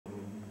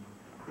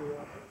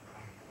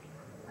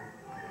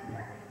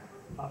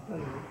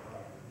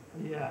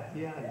Yeah,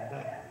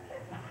 that.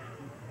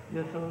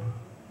 You should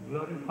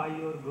glorify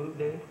your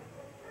Gurudev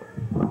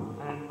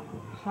and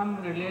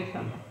some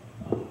relation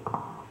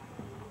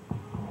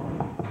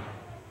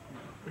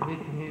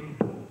with him,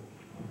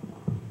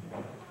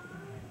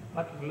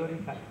 but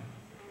glorify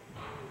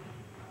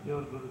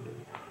your Gurudev.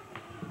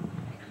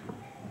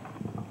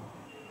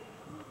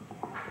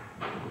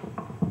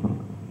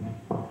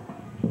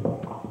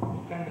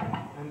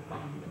 And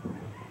come here.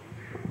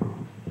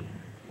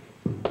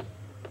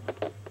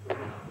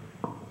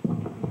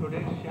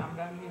 Today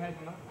Shyamrani has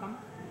not come.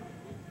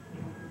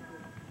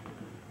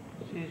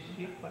 She is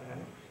sick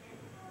perhaps.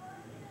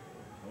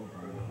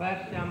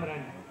 Where's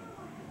Shyamrani?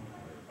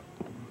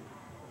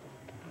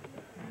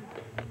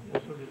 You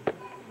should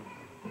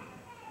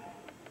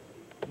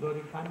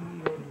glorify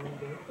your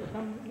Gurudev.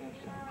 Some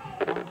relation,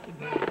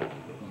 confident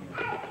relation.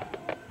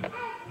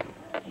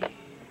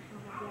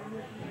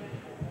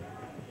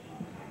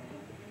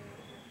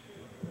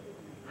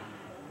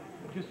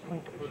 Just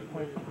point to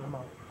the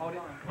mouth. Hold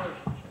on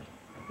first.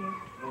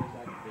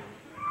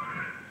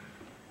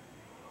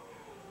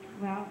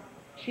 Well,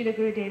 Srila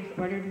Gurudev's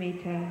ordered me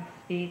to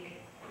speak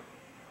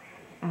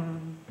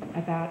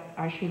about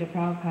our Srila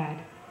Prabhupada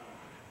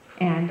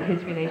and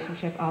his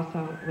relationship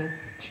also with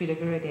Srila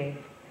Gurudev.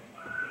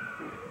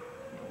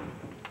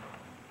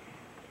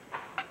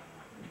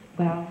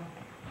 Well,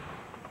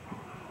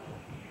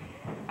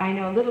 I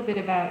know a little bit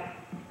about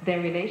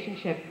their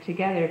relationship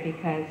together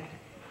because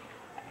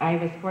I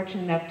was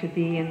fortunate enough to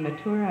be in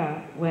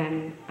Mathura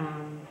when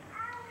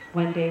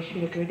one day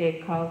Srila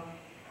Gurudev called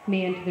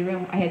me into the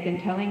room. I had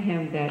been telling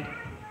him that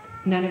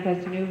none of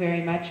us knew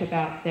very much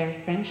about their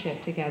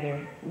friendship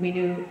together. We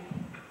knew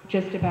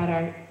just about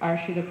our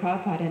Srila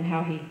Prabhupada and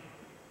how he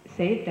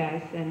saved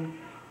us, and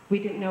we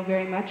didn't know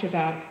very much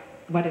about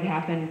what had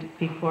happened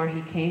before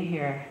he came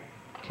here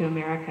to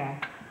America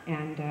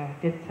and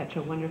did such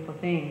a wonderful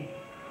thing.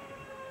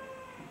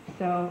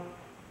 So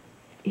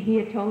he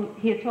had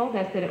told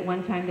us that at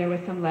one time there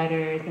were some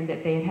letters and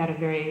that they had had a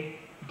very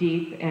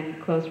deep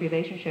and close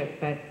relationship,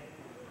 but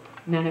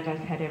none of us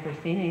had ever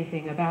seen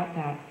anything about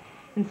that.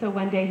 And so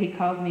one day he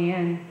called me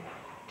in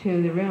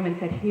to the room and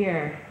said,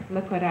 "Here,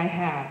 look what I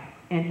have."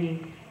 And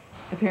he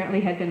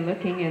apparently had been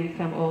looking in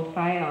some old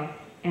files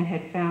and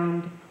had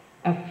found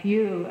a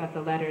few of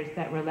the letters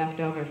that were left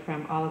over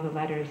from all of the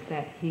letters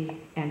that he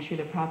and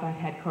Srila Prabhupada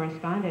had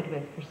corresponded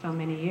with for so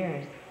many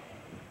years.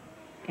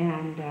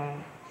 And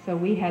so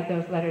we had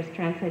those letters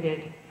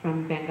translated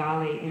from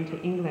Bengali into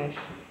English,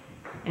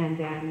 and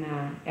then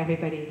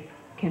everybody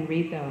can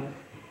read those.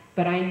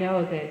 But I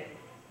know that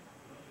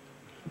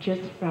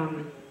just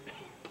from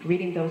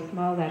reading those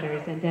small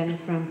letters and then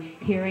from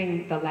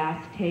hearing the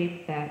last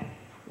tape that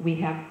we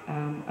have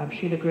of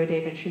Srila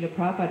Gurudev and Srila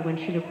Prabhupada, when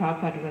Srila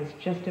Prabhupada was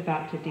just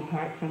about to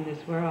depart from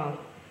this world,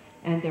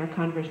 and their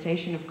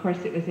conversation, of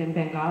course it was in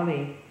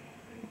Bengali,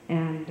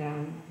 and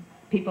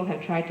people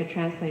have tried to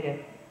translate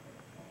it,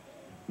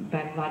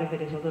 but a lot of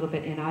it is a little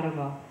bit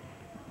inaudible.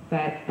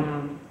 But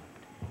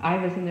I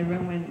was in the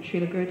room when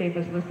Srila Gurudev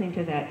was listening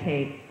to that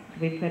tape.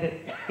 We put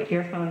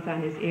earphones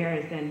on his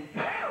ears, and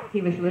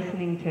he was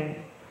listening to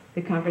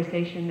the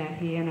conversation that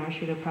he and our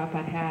Srila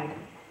Prabhupada had.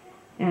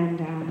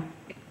 And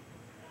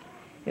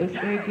it was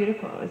very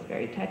beautiful, it was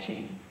very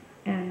touching.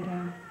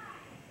 And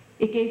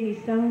it gave me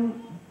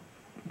some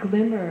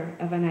glimmer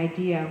of an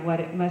idea of what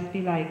it must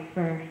be like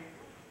for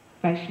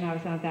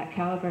Vaishnavas of that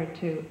caliber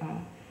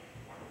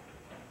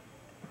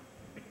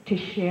to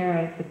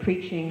share the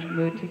preaching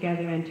mood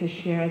together and to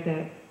share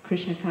the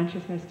Krishna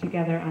consciousness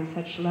together on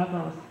such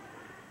levels.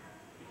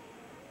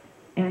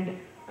 And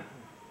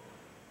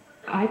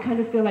I kind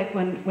of feel like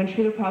when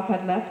Srila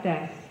Prabhupada left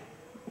us,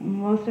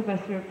 most of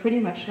us were pretty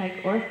much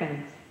like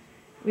orphans.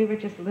 We were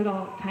just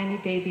little tiny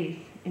babies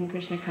in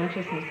Krishna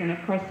consciousness, and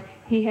of course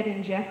he had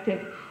injected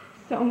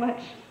so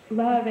much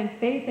love and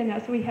faith in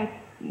us, we had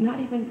not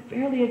even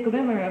barely a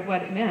glimmer of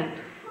what it meant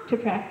to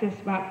practice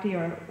bhakti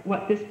or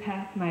what this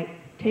path might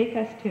take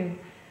us to.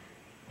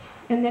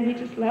 And then he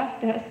just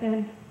left us,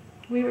 and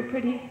we were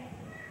pretty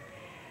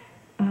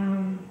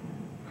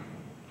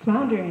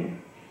floundering.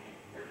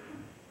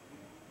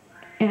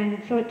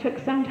 And so it took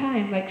some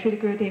time, like Srila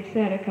Gurudev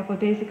said a couple of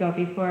days ago,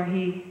 before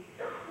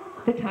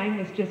the time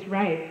was just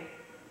right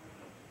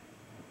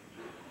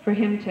for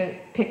him to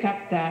pick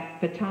up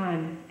that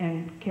baton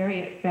and carry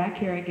it back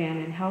here again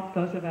and help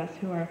those of us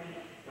who are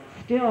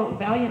still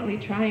valiantly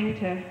trying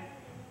to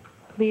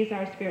please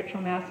our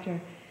spiritual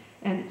master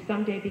and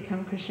someday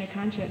become Krishna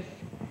conscious.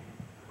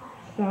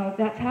 So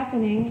that's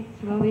happening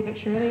slowly but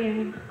surely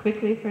and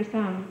quickly for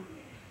some.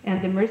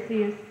 And the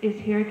mercy is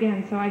here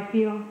again. So I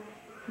feel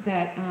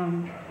that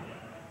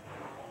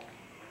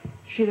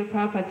Srila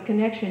Prabhupada's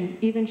connection,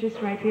 even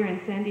just right here in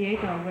San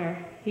Diego, where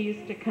he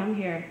used to come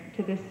here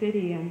to this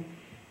city, and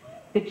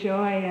the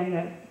joy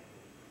and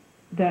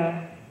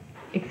the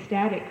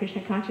ecstatic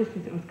Krishna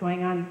consciousness that was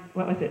going on,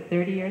 what was it,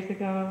 30 years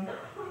ago,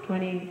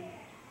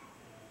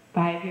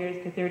 25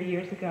 years to 30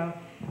 years ago,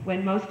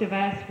 when most of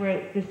us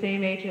were the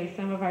same age as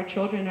some of our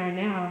children are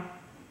now.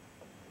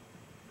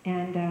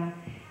 And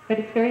But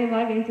it's very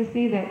loving to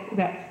see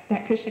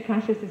that Krishna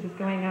consciousness is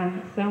going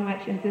on so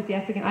much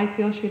enthusiastic, and I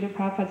feel Srila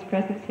Prabhupada's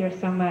presence here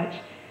so much,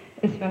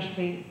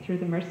 especially through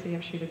the mercy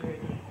of Srila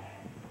Gurudev.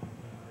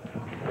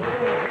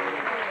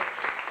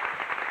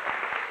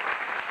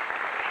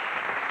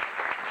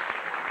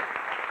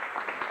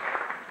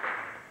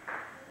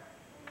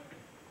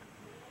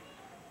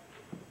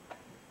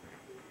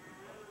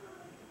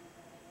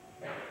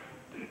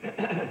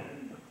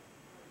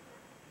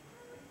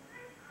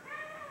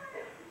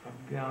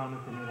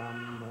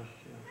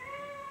 Jnanatimirandasya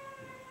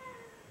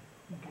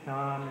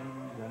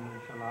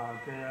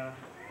Jnananjanasalakaya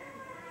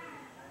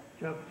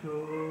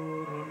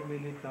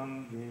Chakshurunmilitam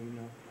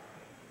Jena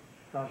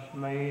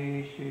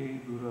Tasmai Shri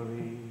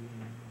Gurave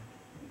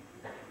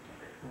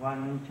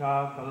Vancha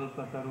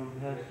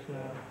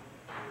Kalpatarubhyasya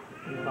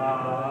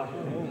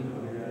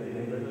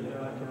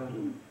Kripasindhuyasya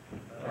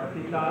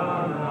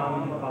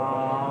Patitanam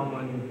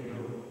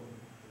Pavanebhyo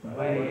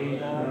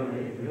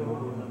Vaishnavebhyo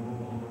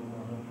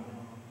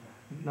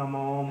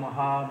Namo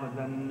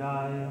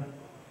Mahabadandaya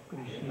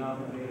Krishna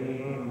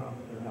Prema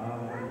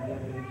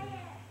Pradayate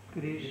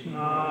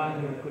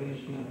Krishnaya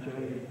Krishna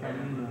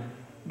Chaitanya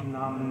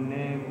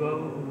Namne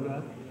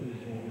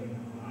Gauratise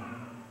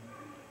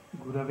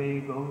Gurave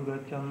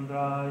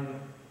Gaurachandraya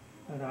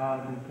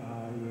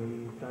Radhikaya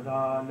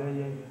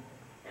Tadalaya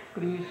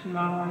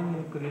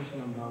Krishnaya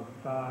Krishna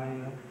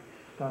Bhaktaya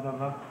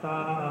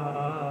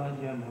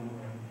Tadabhaktaya Namo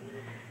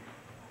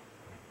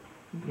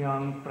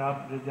Yang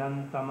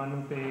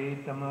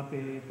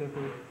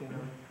prabrajantamanupetamapetakrityam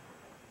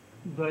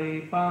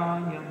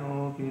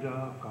Dvaipanyano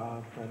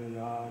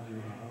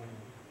virakataryajiva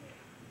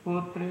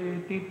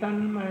Putreti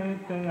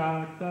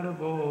tanmayataya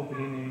tarvo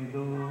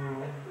vrinedu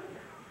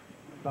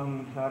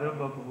Tam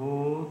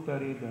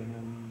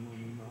sarvabhutaridhanam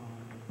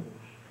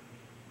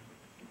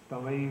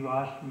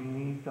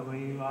Tavaivasmi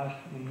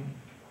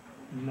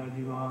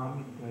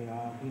Najivami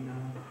tvaya vina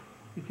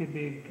Iti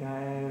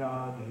bhikkhai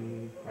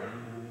radhe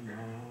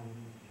pranam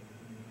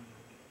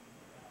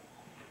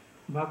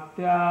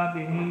Bhaktya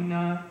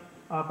vihina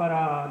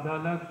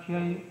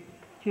aparadalakshay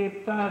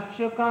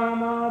Chiptasya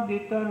kama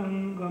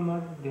vitaranga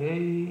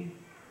madhyai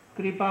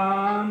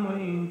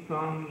Kripamai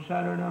tvam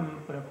saranam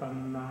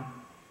prapanna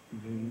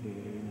Vinde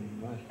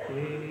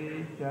vaste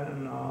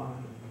charana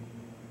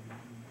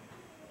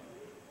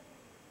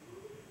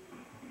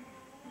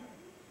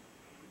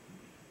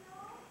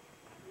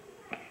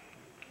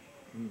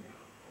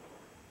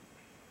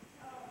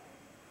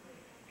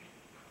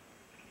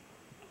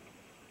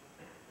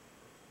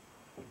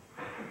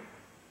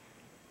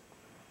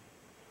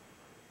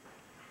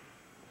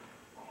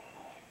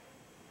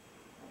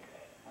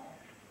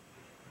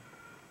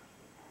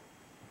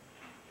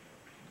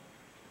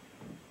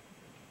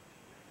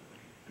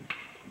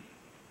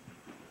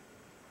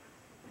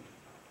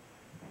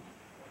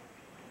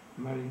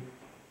My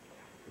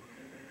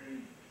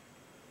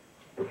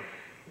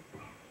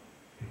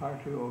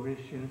hearty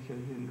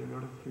obeisances in the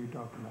Lotus feet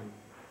of my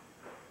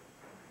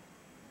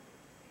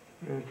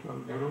spiritual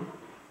Guru,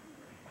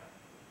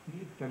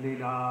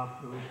 Talila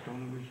Pravishtam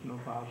Vishnu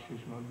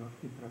Pasishma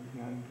Bhakti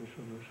Prajnan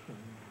Kishodustam.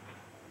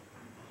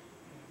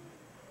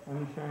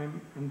 And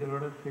same in the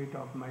Lotus feet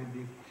of my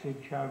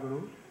Siksha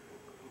Guru,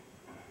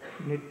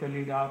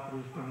 Nittalila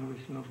Pravishtam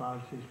Vishnu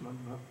Pasishma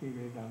Bhakti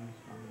Vedanta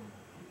Swami.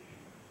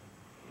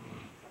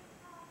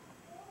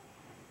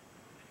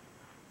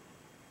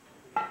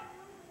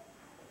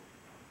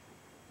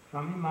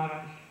 Swami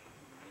Maharaj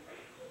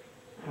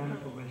went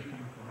to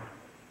Western countries.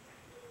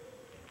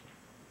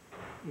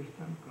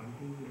 Eastern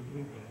countries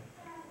everywhere.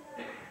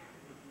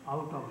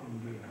 Out of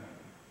India,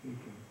 he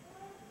came.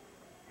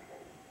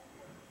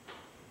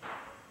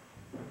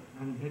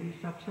 And very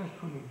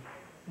successfully,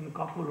 in a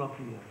couple of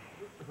years,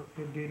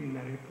 he did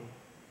miracles.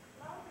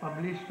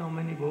 Published so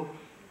many books.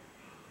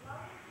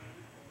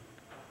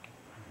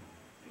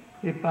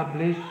 He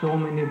published so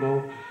many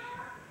books.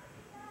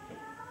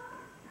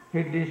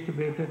 He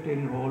distributed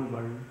in whole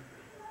world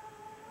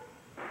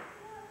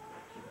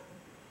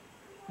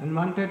and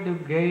wanted to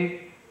give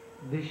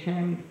the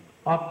same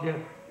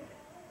object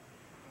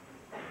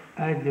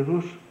as the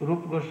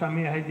Rupa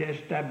Goswami has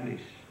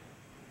established.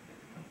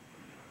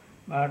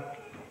 But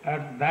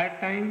at that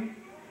time,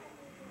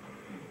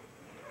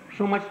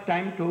 so much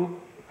time took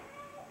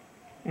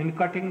in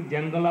cutting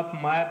jungle of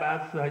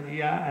Mayabad,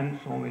 Sahajiya and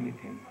so many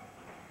things.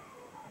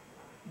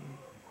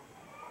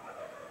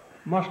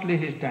 Mostly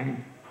his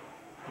time.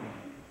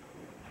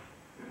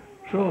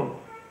 So,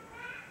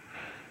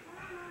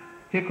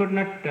 he could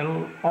not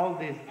tell all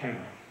these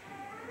things.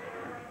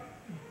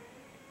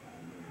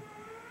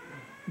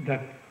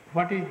 That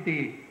what is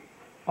the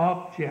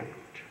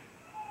object,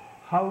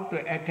 how to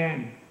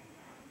attain.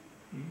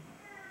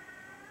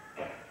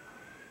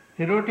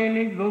 He wrote in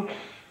his books,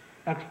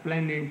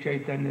 explained in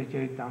Chaitanya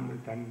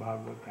Charitamrita and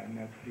Bhagavata and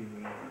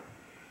everywhere.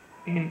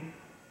 In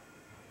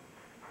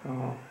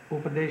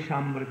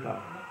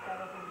Upadeshamrita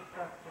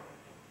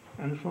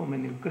and so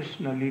many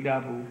Krishna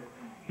Lila book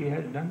he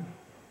has done.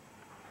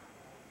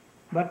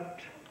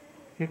 But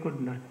he could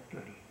not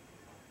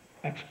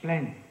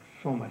explain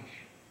so much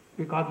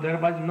because there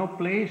was no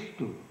place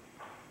to,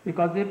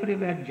 because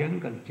everywhere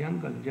jungle,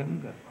 jungle,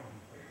 jungle.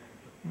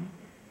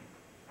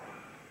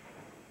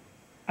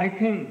 I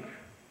think,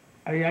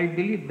 I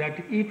believe that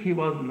if he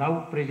was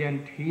now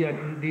present here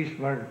in this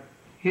world,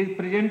 he is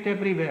present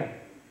everywhere.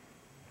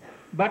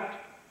 But,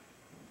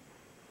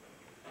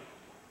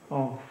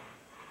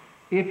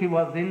 if he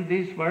was in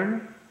this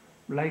world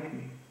like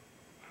me,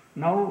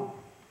 now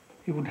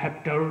he would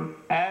have told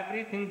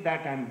everything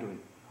that I am doing.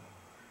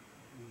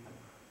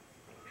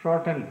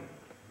 Certainly.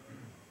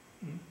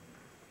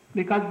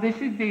 Because this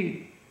is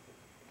the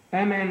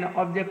aim and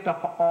object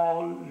of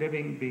all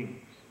living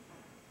beings.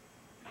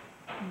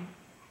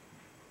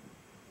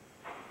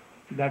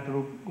 That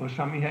Rup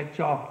Goswami has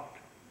chalked.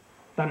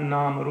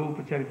 Tannam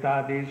Rupa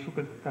Charitade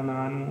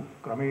Sukritananu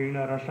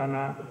Kramena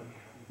Rasana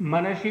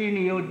Manasi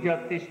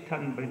Niyojya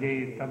Tishthan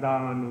Braje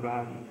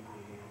Tadanuragi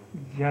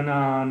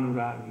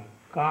Jananuragi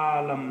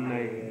Kalam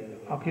Nay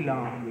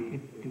Akhilam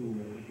Ittu.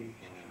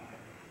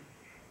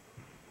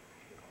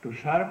 To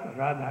serve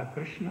Radha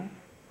Krishna,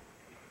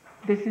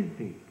 this is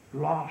the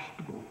last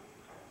goal,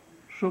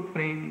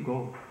 supreme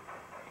goal.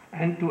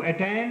 And to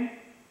attain,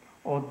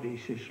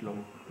 this is slow.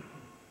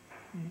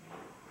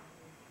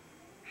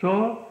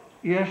 So,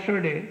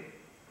 yesterday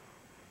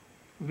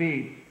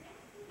we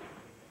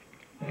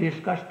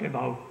discussed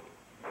about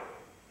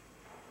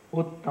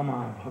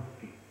Uttama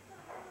Bhakti.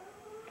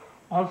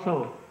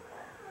 Also,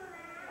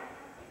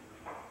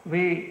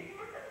 we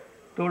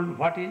told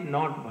what is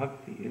not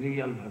Bhakti,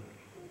 real Bhakti.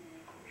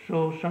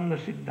 So, Sangha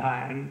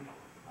Siddha and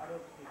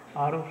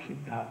Arop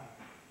Siddha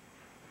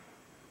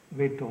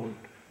we told.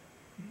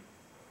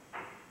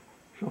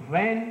 So,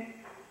 when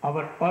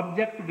our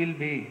object will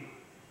be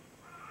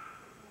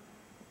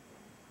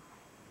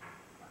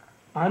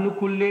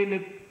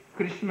Anukullena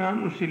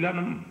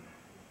Krishnanusilanam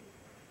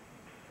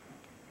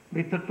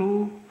with the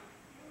two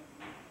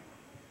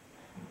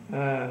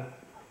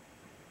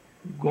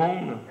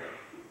Gauna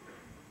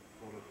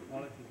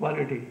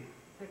quality,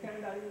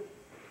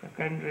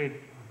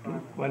 secondary two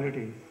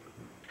qualities,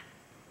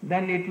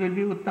 then it will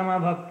be Uttama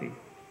Bhakti.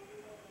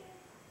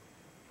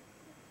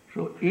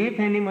 So if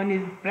anyone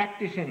is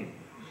practicing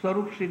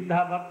Swarup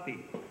Siddha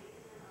Bhakti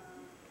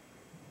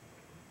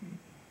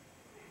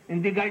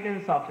in the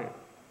guidance of a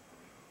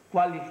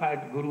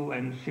qualified Guru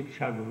and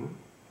Shiksha Guru,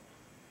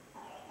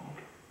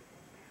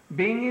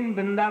 being in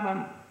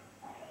Vrindavan,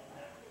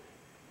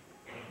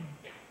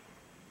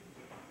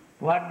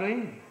 what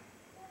doing?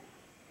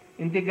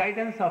 In the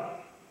guidance of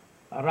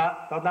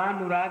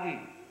Tadanuragi,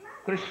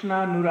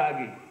 Krishna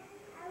Nuragi,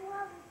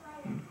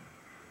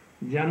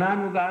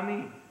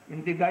 Jananugami,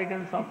 in the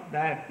guidance of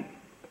that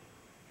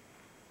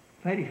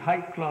very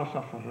high class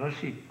of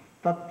Rashik,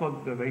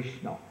 Tattvagya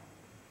Vaishnava,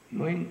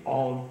 knowing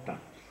all terms.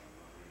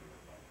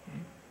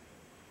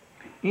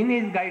 In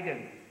his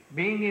guidance,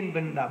 being in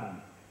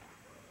Vrindavan,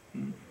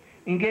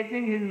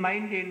 engaging his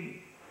mind in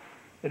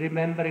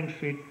remembering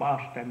sweet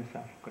pastimes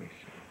of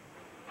Krishna,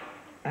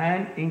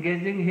 and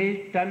engaging his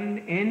tongue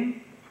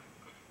in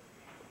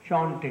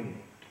chanting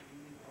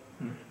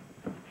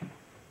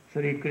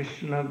Sri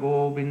Krishna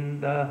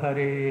Govinda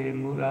Hare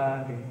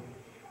Murare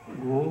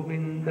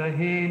Govinda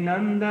He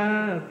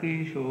Nanda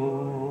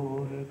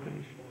Kishore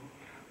Krishna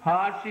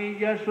Hashi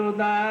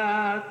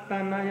Yashoda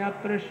Tanaya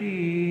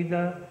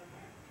Prasida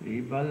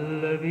Sri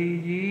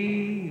Vallavi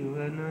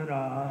Jeevan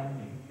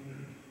Rani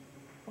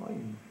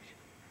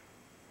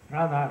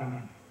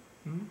Radharaman,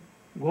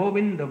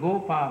 Govinda,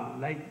 Gopal,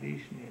 like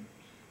these names,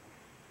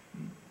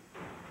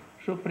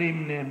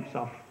 supreme names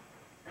of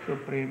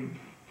Supreme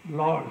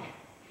Lord,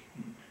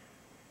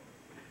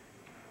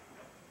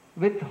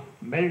 with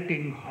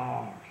melting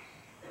hearts,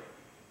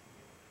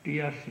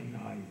 tears in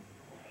eyes,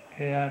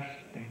 hair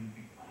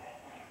standing,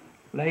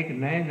 like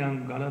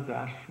Nainam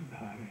Galadas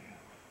Sudharaya.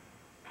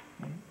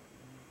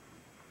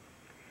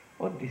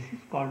 This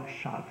is called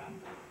sadhana.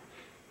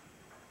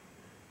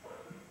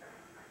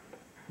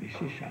 This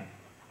is sadhana.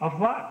 Of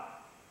what?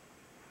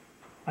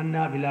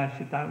 Anna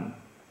Vilasitam,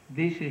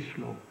 this is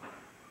slow.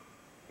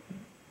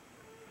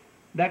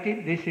 That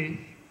is, this is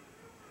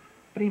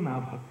Prima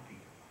Bhakti.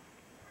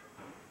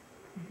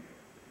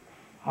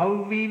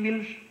 How we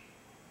will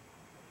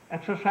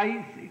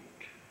exercise it,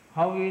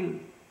 how we will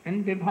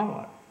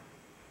endeavor.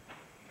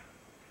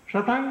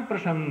 Satang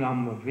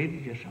prasangam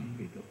virya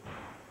samvido.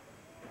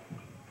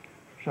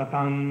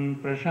 Satang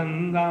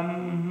prasangam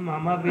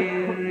mama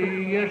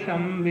virya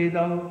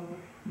samvido.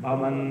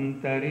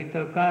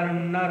 Bhavantarita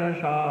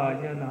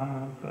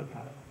karnarasayana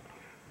katha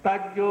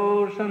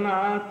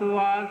Tajyosanatu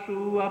asu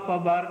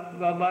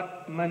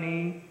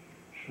apavargavatmani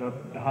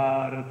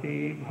Shraddharati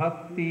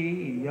bhakti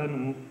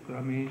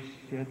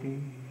yanukrameshyati.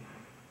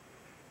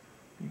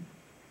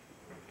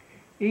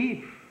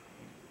 If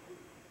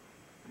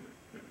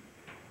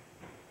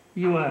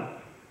you are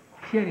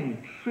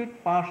hearing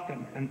sweet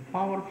pastimes and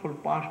powerful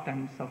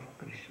pastimes of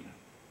Krishna,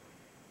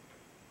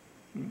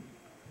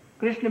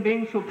 Krishna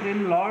being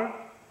Supreme Lord,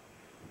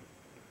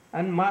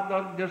 and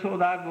Mother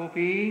Jasoda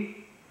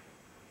Gopi,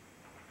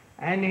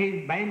 and he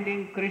is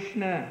binding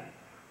Krishna,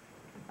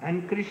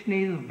 and Krishna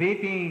is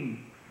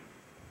weeping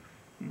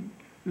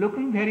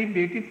looking very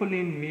beautiful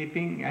in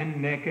weeping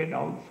and naked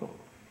also,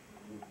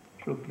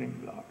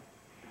 Supreme Lord.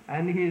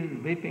 And he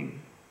is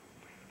weeping,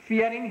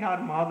 fearing her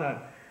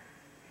mother,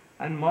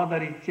 and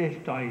mother is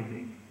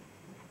chastising.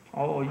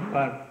 Oh, you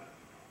are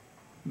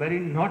very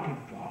naughty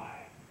boy,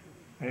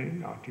 very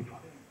naughty boy.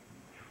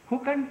 Who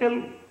can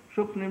tell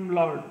Supreme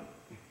Lord,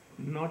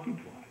 naughty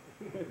boy?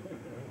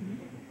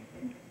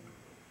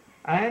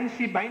 And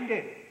she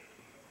binded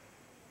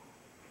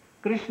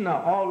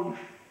Krishna, all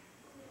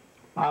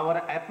our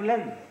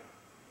affluence.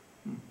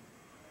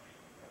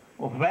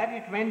 Where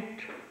it went,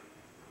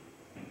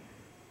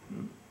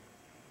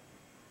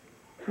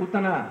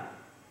 Putana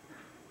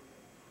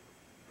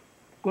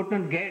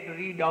couldn't get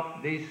rid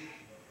of this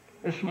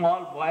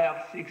small boy of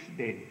 6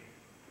 days.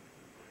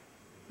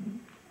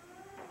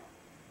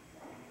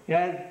 He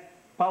has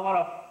power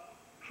of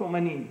so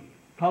many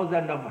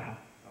thousands of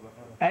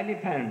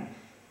elephants,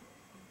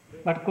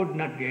 but could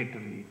not get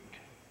rid.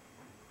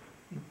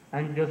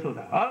 And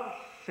Jasoda, oh,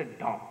 sit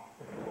down.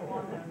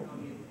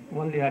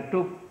 Only I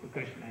took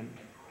Krishna.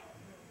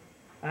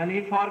 And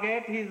he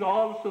forget his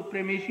all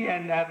supremacy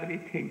and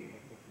everything.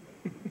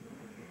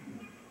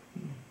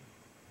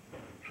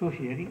 So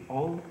hearing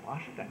all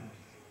pastimes.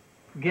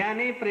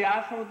 Jnane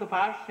prayasam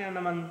utpasya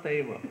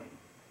namanteva.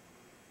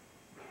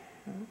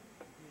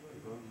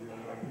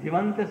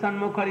 Jivante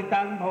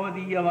sanmukharitam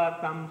bhavadiya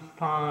vartam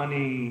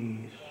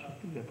sthane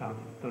yatam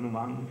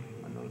tanumang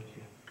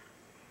manorjya.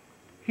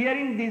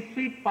 Hearing these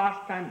sweet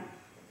pastimes,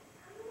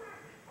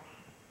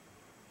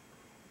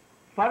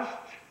 first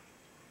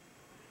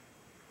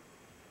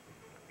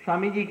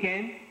Swamiji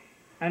came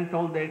and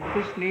told that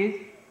Krishna is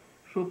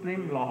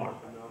Supreme Lord.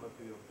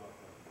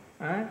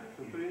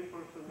 Supreme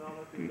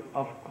Personality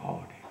of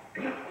God.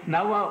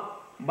 Now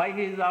by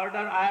his order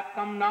I have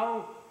come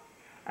now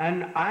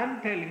and I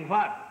am telling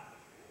what?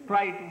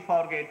 Try to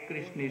forget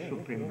Krishna is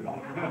Supreme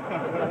Lord.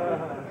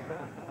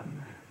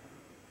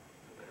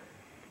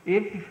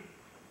 If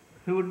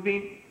he would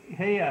be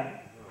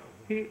here,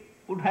 he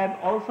would have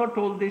also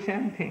told the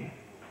same thing.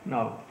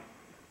 No.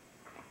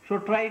 So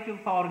try to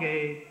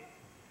forget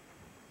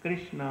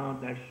Krishna,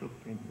 that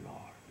Supreme Lord.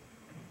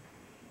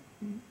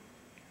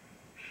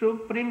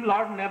 Supreme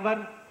Lord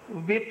never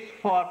weeps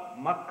for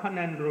makhan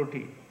and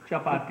roti,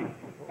 chapati.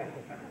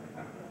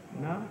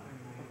 No?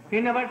 He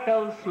never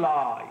tells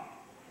lie.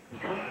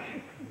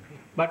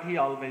 But he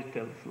always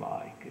tells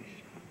lie,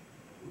 Krishna.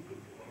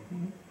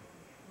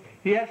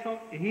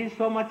 He is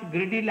so much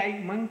greedy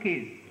like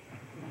monkeys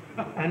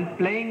and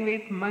playing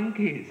with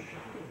monkeys.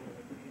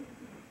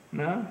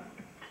 No?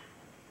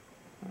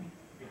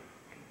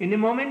 In a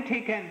moment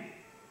he can,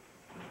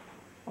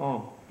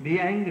 be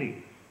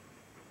angry.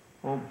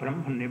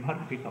 Brahma never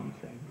becomes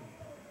angry.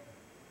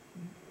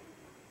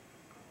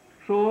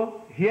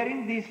 So,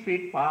 hearing these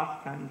sweet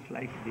pastimes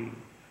like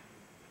these,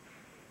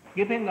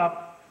 giving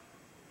up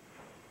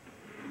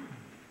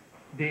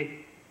the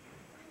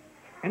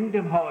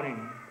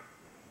endeavoring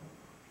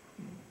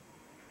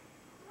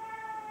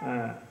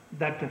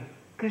that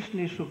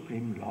Krishna is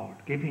Supreme Lord,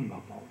 giving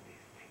up all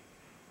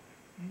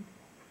these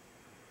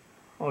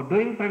things.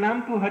 Doing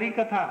pranam to Hari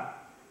Katha,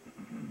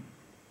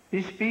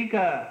 the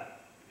speaker,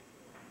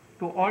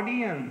 to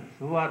audience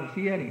who are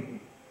hearing,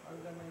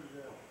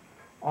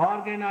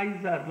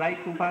 organizer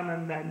like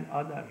Upananda and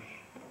others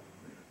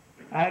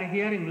are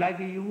hearing like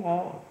you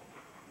all.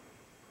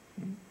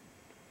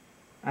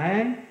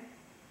 And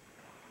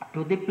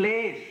to the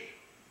place,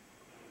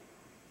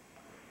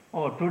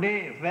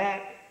 today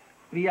where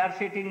we are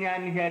sitting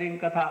and hearing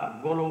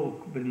Katha,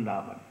 Golok,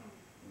 Vrindavan.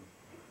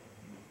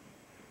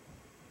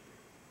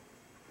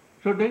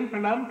 So doing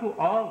pranam to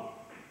all,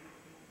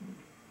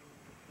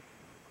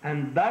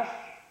 and thus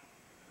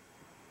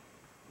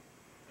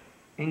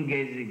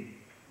engaging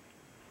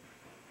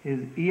his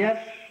ears,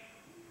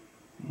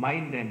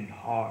 mind and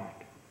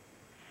heart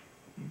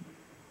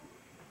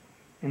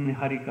in the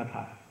Hari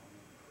Katha.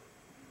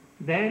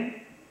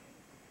 Then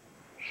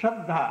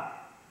Shraddha,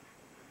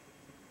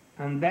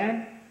 and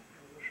then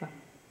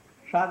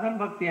Sadhana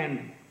Bhakti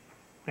and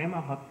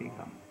Prema Bhakti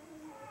come.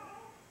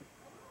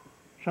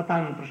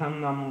 Satan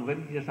prasangam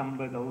virya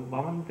sambhadau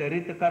bhavante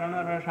rita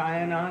karana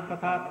rasayana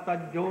katha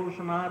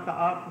tajjosnata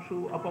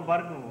apsu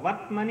apavarga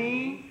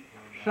vatmani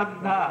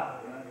Shraddha,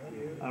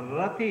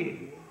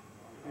 Rati,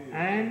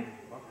 and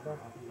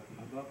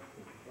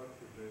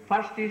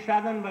first is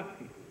Sadhana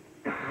Bhakti,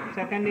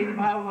 second is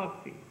Bhava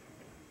Bhakti,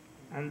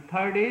 and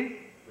third is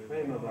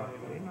Prema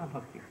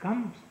Bhakti.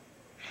 Comes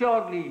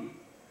surely,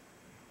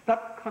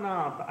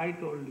 Tatkhanat, I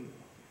told you.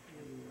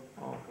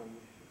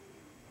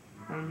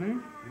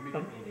 And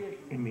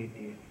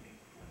immediately.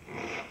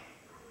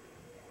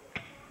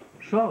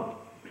 So,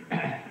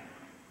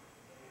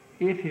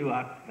 if you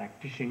are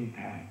practicing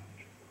that,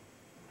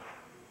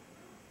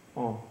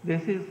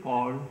 this is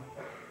called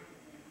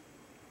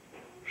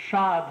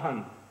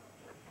sadhan.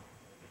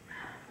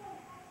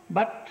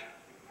 But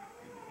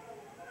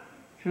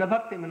Srila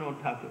Bhakti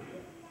Vinod Thakur,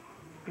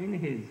 in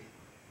his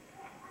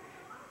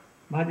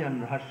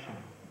Bhajan Rahasya,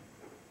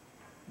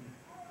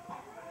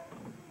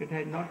 it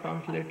has not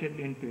translated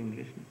into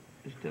English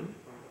still.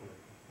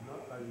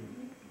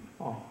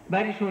 Oh,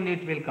 very soon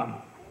it will come.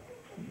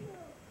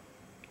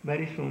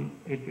 Very soon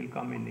it will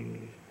come in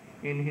English.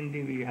 In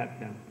Hindi we have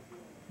them.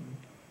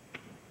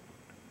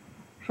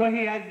 So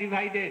he has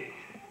divided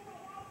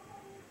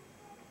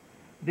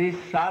this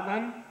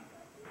sadhana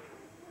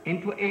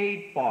into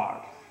 8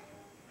 parts.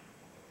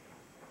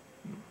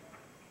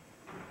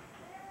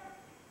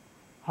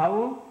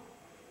 How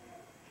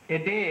a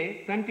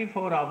day,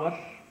 24 hours,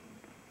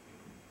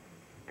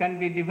 can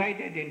be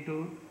divided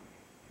into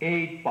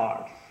 8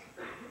 parts.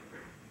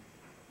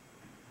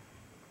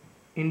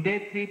 In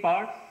day 3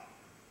 parts,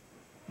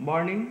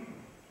 morning,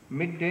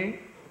 midday,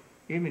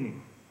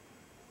 evening,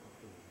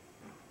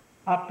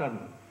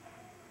 afternoon.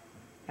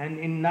 And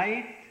in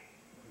night,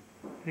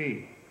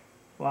 3.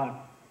 What?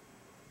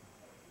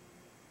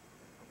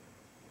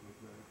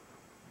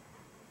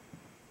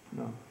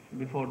 No,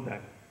 before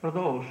that.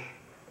 Pradosh.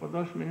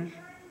 Pradosh means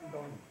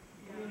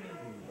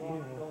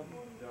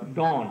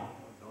dawn.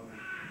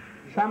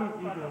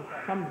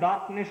 Some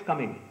darkness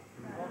coming.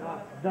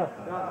 Dusk.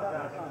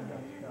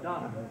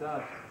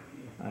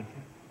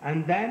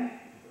 And then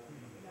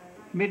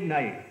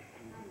midnight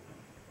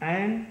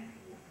and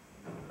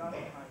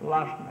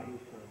last night.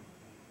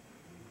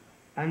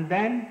 And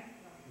then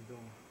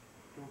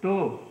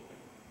 2,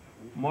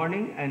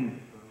 morning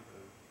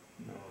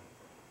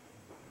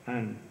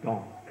and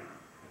dawn.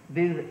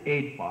 These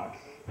 8 parts.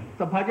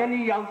 So bhajan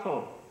is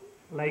also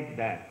like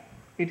that.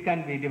 It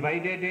can be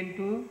divided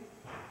into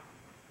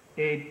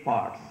 8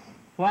 parts.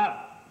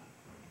 What?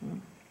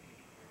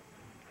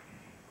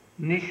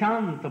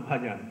 Nishant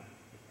bhajan.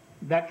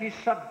 That is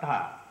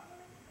Shraddha.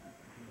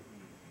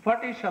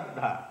 What is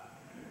Shraddha?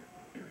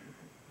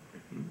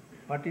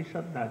 What is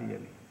Shraddha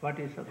really? What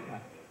is Shraddha?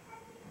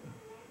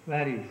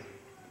 Where is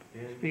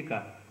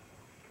speaker?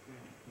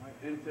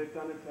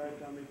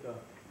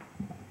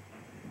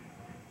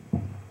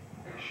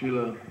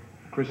 Srila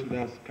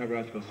Krishnadas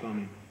Kaviraj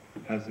Goswami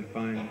has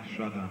defined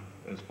Shraddha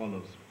as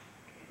follows.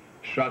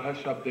 Shraddha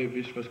Shabde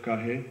Vishwas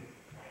Kahe,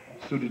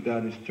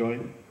 Sudhida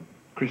Nishchoy,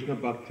 Krishna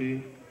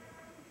Bhakti,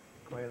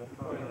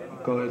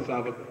 Kohe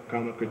Sava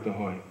Kama Krita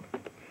Hoy.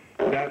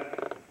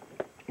 That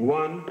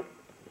one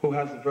who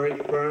has very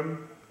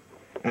firm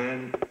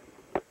and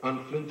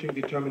unflinching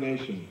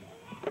determination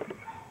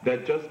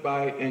that just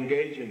by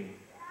engaging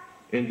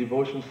in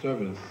devotion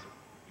service,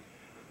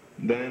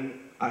 then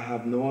I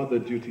have no other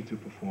duty to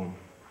perform.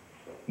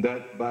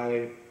 That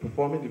by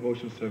performing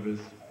devotion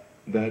service,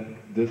 that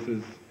this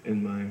is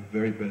in my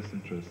very best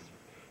interest.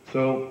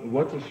 So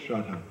what is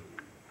Shraddha?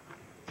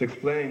 To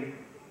explain,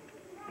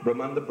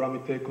 Brahmanda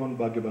Brahmite Kon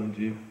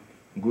Bhagavanji,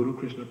 Guru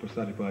Krishna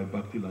Prasadipai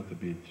Bhakti Lata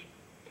Beach.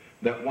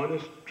 That one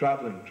is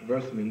traveling,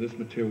 traversing in this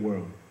material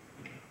world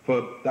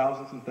for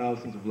thousands and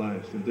thousands of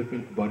lives in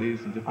different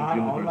bodies and different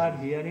universes. All are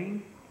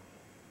hearing?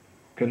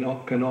 Can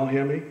all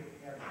hear me?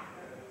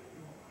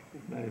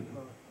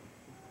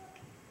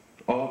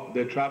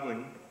 They're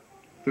traveling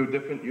through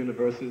different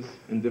universes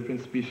and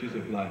different species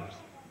of lives.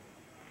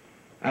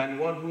 And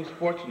one who's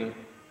fortunate,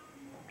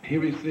 he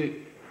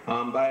received,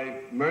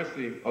 by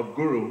mercy of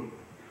Guru,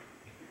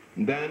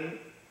 then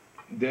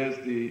there's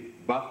the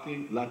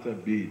Bhakti Lata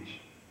Bij,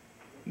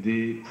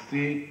 the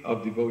seed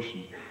of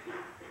devotion.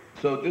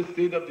 So this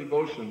seed of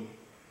devotion,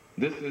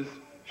 this is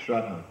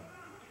Shraddha.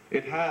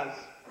 It has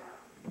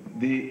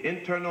the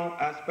internal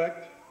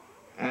aspect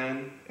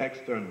and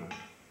external,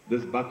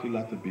 this Bhakti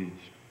Lata Bij.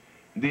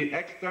 The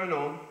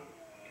external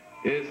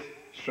is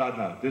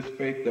Shraddha, this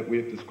faith that we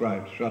have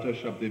described, Shraddha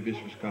Shabde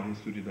Vishvashkahi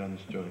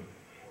Sudhidanish Joy.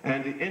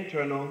 And the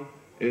internal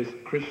is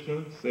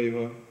Krishna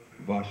Seva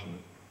Vashana.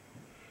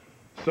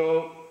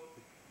 So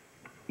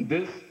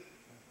this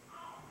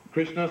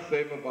Krishna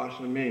Seva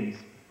Vashana means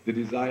the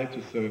desire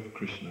to serve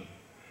Krishna.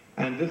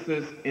 And this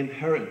is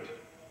inherent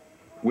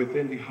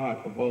within the heart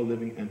of all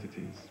living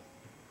entities.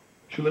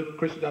 Srila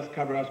Krishnadas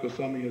Kaviraj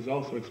Goswami has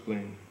also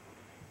explained,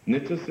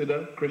 Nitya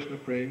Siddha Krishna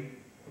Prem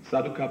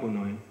Sadhu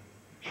Kabunoy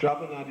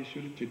Shravanadi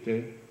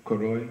Shuddhachite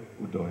Koroi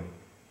Udoy.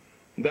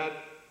 That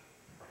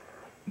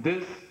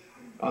this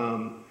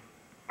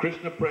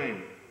Krishna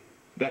Prem,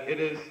 that it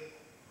is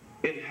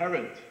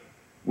inherent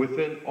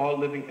within all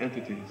living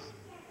entities.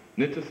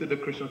 Nitya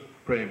Siddha Krishna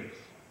Prems.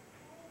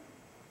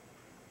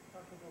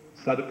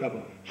 Sadhu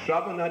Kabunoy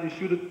Shravanadi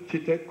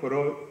Shuddhachite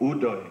Koroi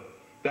Udoy.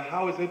 That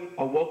how is it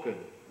awoken?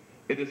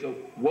 It is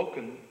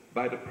awoken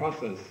by the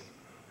process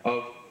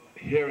of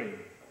hearing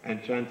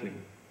and chanting.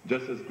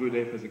 Just as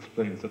Gurudev has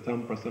explained,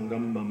 Satam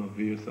Prasangam Mama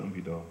Vir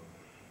Samvido.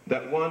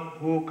 That one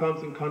who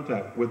comes in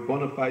contact with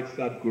bona fide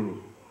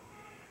Sadguru,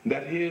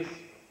 that he is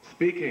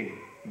speaking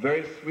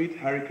very sweet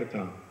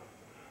Harikatha.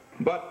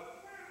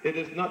 But it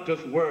is not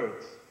just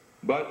words,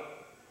 but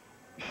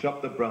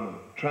Shabda Brahma,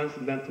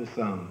 transcendental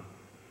sound.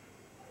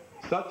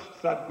 Such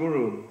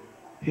Sadguru,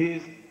 he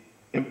is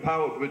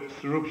empowered with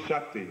Swarup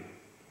Shakti.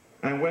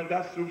 And when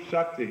that Swarup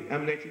Shakti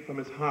emanating from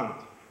his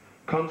heart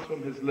comes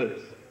from his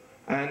lips,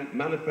 and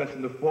manifests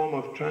in the form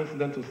of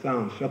transcendental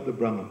sound, Shabda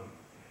Brahma,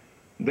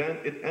 then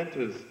it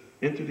enters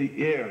into the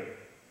ear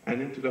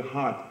and into the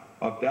heart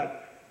of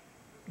that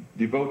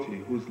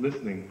devotee who's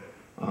listening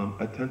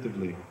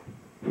attentively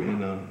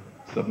in a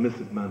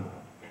submissive manner.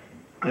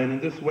 And in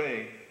this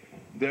way,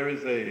 there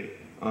is a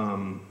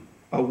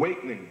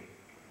awakening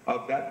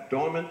of that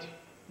dormant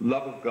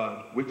love of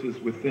God which is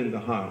within the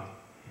heart.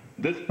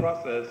 This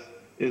process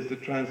is the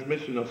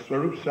transmission of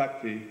Swarup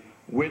Shakti,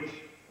 which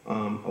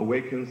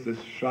awakens this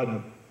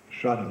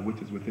Shraddha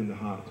which is within the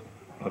heart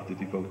of the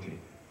devotee.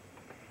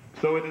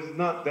 So it is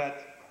not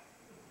that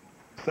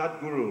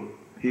Sadguru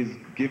is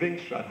giving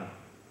Shraddha,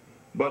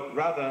 but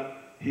rather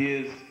he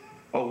is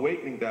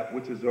awakening that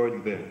which is already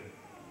there.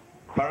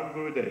 Param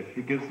Gurudev,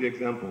 he gives the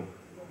example.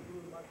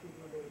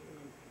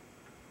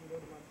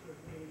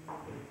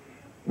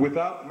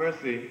 Without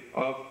mercy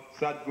of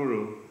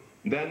Sadguru,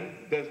 then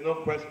there's no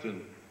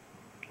question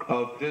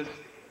of this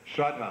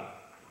Shraddha,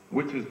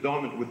 which is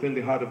dormant within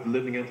the heart of the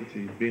living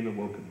entity, being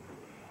awoken.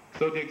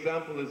 So the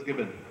example is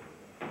given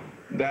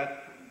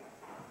that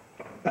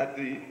at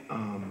the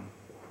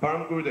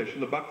Param Gurudev,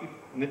 Srila Bhakti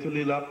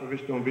Nitalila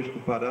Pravishtam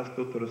Vishnu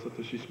Padasto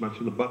Tarasata Shishman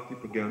Srila Bhakti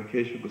Pragyan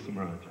Kesha Goswami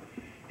Maharaj.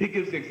 He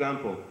gives the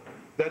example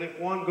that if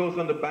one goes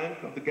on the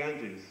bank of the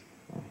Ganges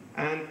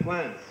and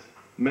plants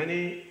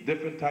many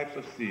different types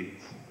of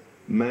seeds,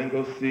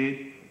 mango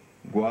seed,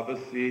 guava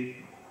seed,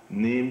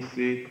 neem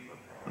seed,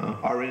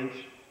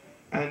 orange,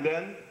 and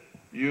then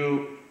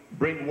you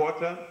bring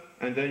water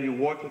and then you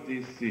water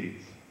these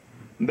seeds.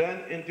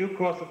 Then in due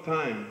course of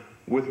time,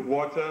 with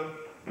water,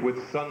 with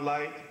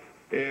sunlight,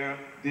 air,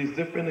 these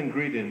different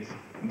ingredients,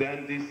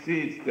 then these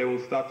seeds, they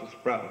will start to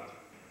sprout.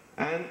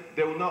 And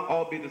they will not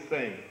all be the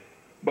same,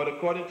 but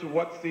according to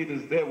what seed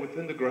is there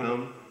within the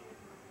ground,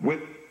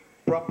 with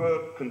proper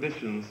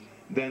conditions,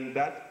 then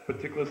that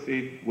particular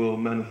seed will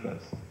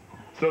manifest.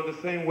 So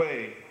the same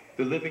way,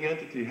 the living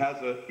entity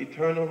has an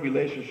eternal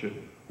relationship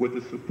with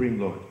the Supreme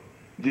Lord.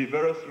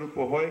 Jiveras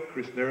Rupahoy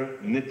Krishnera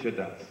Nitya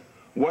Das.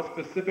 What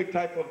specific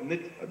type of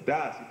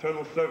Das,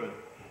 eternal servant,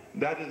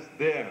 that is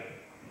there,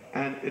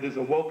 and it is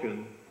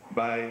awoken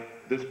by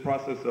this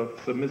process of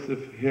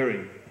submissive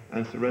hearing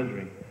and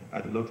surrendering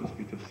at the lotus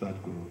feet of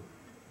Sadguru.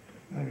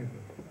 Very good.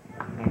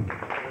 Thank you.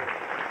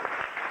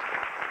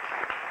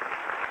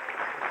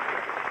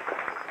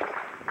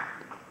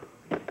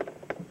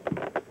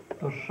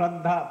 So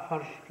Shraddha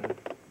first,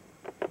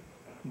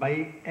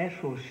 by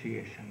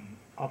association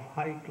of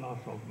high class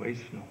of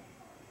Vaishnava.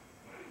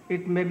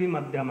 It may be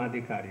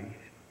Madhyamadikari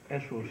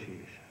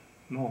association,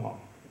 no harm.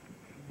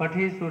 But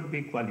he should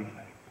be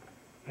qualified,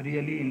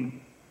 really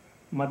in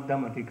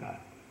Madhyamadikari.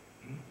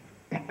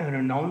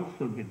 Renown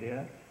should be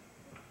there.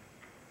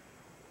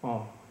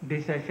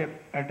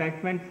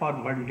 Attachment for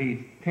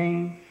worldly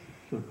things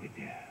should be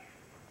there.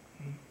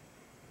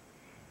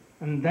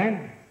 And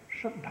then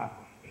Shraddha comes.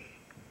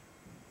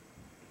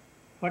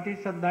 What is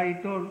Shraddha?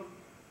 He told,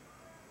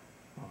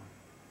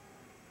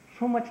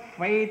 so much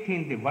faith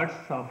in the words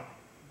of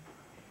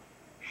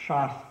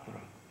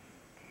Shastra,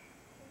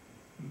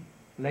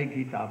 like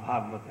Gita,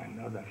 Bhagavata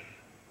and others.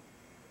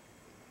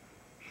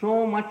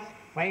 So much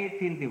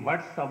faith in the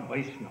words of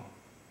Vaishnava,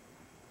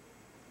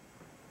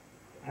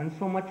 and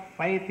so much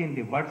faith in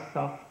the words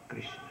of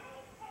Krishna.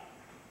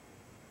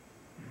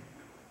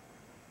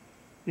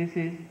 This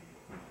is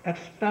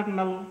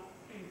external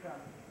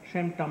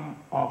symptom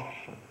of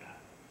Shraddha.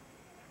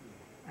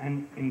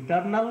 And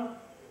internal,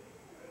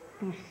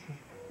 to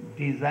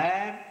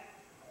desire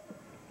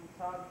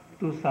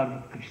to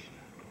serve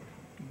Krishna.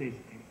 This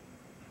thing.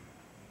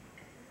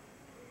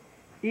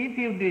 If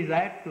you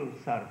desire to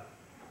serve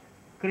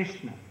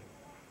Krishna,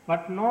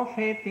 but no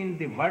faith in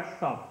the words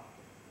of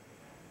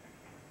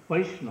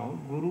Vaishnava,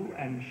 Guru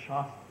and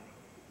Shastra,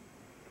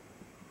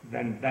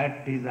 then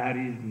that desire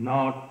is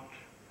not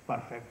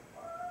perfect,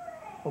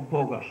 or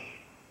bogus.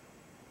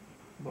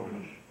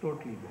 Bogus,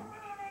 totally bogus.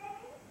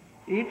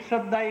 If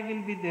Shraddha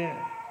will be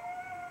there,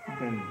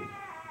 then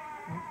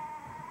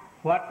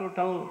what to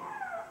tell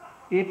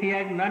if he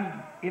has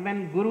not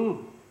even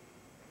Guru,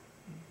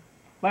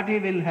 but he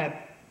will have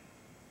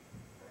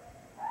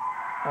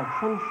a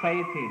full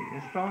faith in,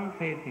 a strong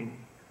faith in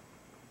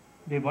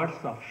the words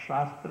of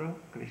Shastra,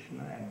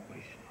 Krishna and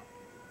Vaishnava.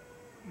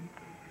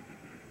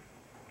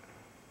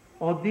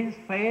 Or this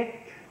faith,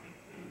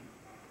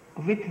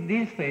 with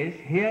this faith,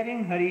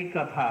 hearing Hari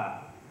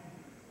Katha,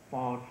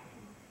 or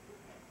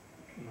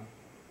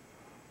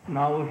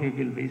now he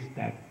will wish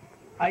that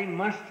I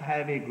must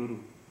have a Guru.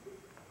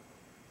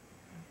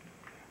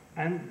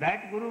 And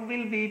that Guru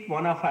will be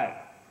bona fide.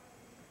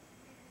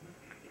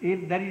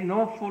 If there is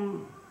no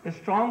full,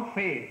 strong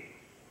faith,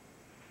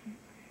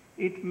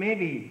 it may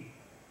be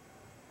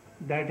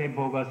that a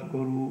bogus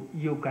Guru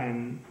you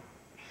can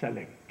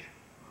select.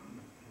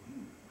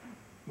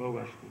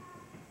 Bogus Guru.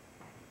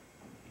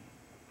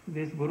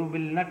 This Guru will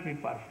not be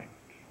perfect.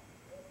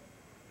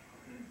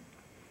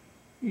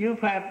 You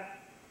have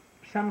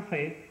some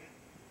faith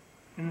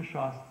in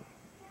Shastra,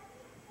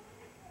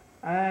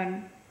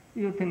 and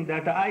you think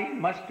that I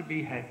must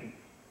be happy.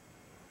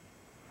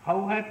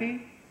 How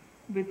happy?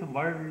 With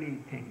worldly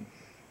things.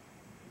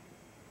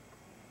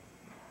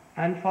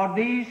 And for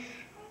this,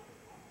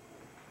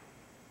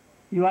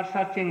 you are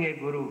searching a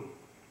Guru.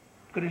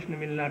 Krishna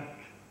will not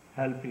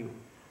help you.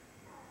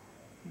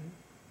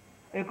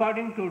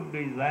 According to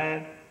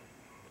desire,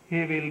 he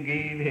will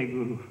give a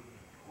guru.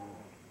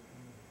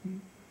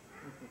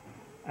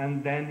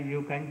 And then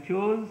you can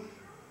choose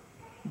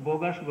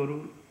bogus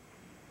guru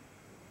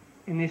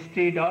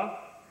instead of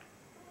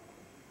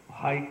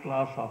high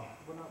class of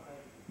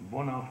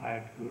bona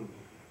fide guru.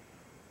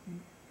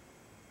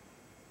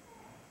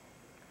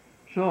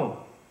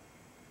 So,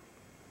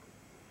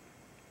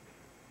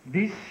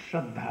 this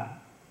Shraddha,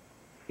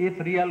 if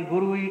real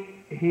guru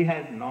he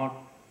has not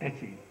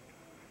achieved,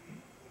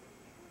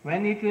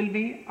 when it will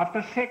be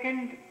after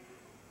second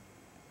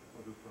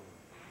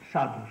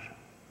sadhu,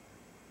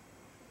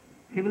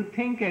 he will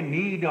think a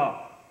need of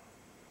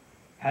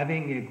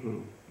having a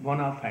guru,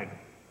 bona fide.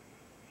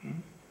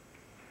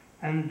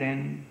 And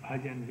then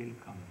bhajan will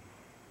come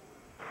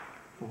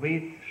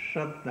with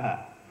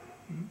Shraddha.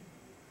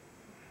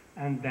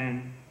 And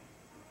then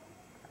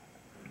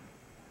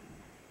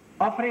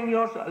offering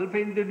yourself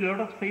in the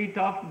lotus feet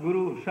of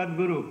Guru,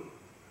 Sadguru,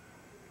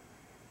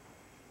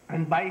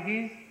 and by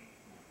his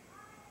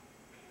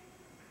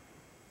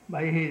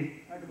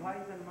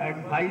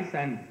advice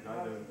and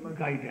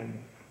guidance.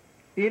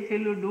 If he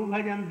will do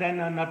bhajan, then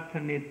anartha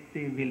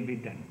niti will be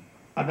done.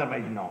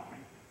 Otherwise, no.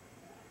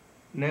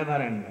 Never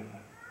and never.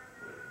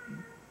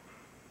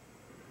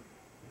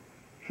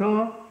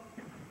 So,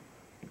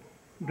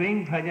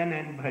 doing bhajan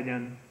and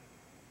bhajan,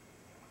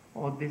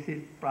 this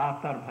is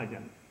pratar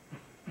bhajan,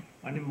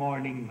 and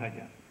morning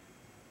bhajan,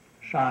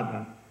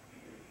 sadhana.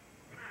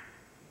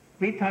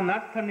 With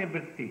anartha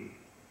nivritti,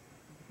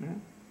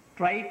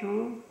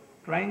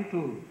 trying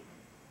to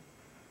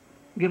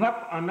give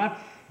up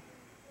anarthas,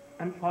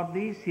 and for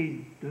this he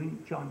is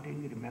doing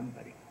chanting,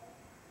 remembering.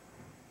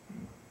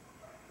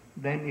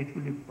 Then it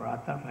will be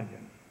pratar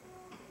bhajan.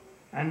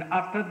 And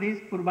after this,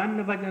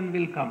 Purvanya bhajan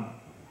will come,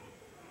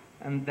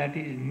 and that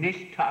is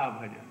nishtha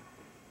bhajan.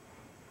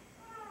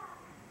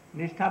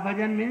 Nishtha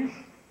bhajan means?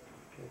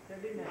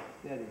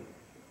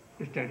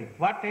 Steady.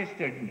 What is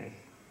steadiness?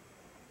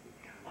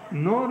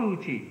 No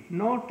ruchi,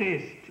 no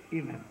taste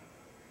even.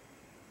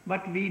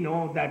 But we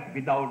know that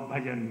without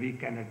bhajan we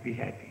cannot be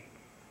happy.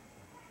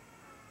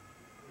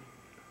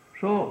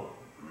 So,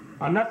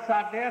 anarthas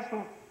are there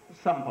so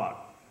somewhat.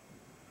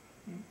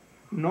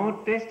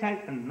 No taste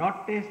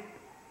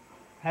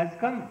has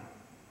come,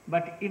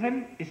 but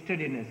even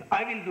steadiness.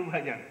 I will do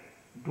bhajan,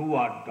 do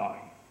or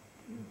die.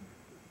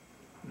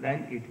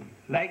 Then it will.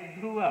 Like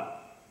Dhruva.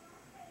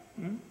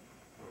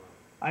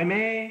 I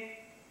may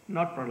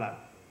not Prahlad,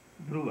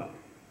 Dhruva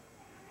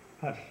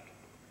first.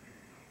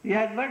 He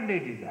has birthday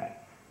desire.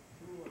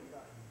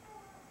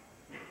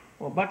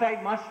 But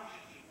I must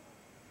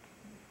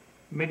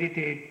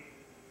meditate,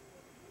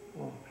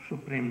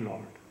 Supreme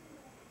Lord.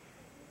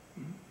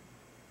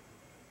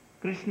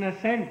 Krishna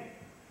sent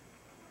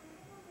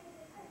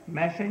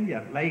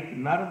messenger like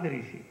Narada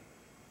Rishi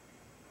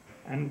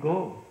and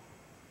go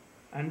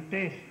and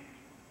taste.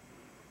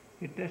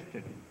 He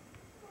tested.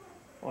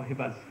 He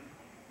was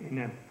in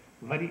a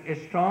very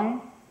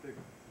strong.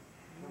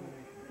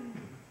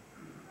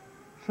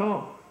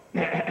 So,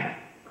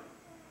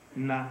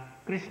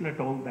 Krishna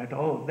told that,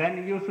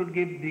 then you should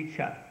give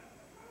Diksha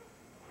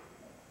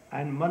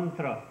and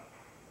mantra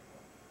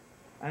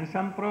and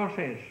some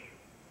process.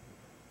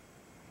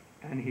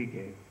 And he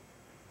gave.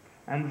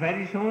 And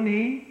very soon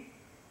he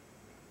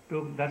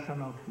took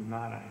darshan of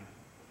Narayan.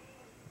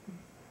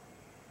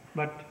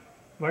 But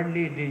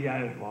worldly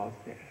desire was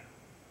there.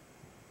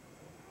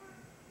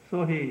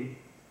 So he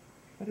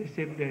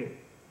received a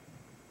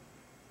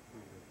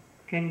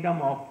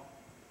kingdom of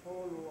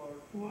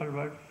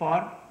world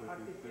for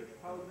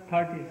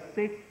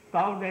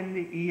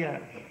 36,000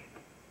 years.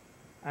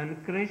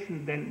 And Krishna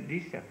then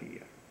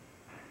disappeared.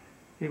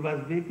 He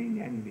was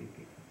weeping and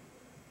weeping.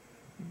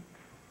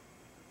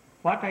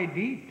 What I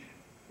did?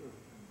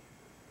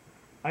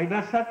 I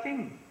was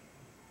searching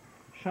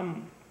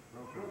some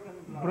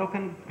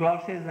broken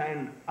glasses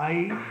and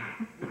I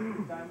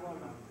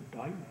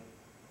died.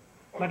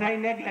 But I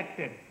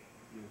neglected.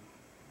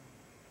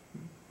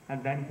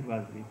 And then he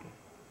was weeping.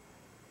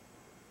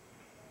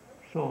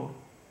 So,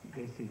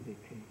 this is the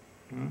thing.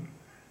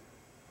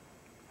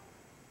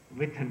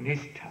 With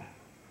nishtha.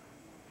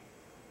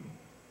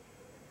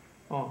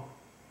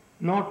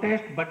 No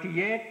taste, but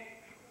yet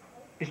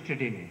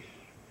steadiness.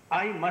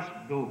 I must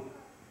do.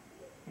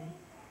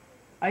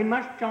 I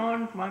must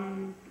chant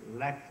 1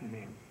 lakh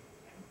name.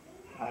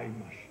 I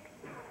must.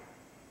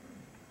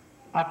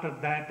 After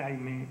that I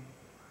may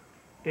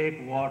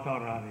take water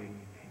or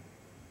anything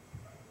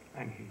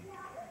and eat.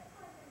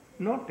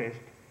 No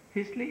taste.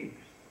 He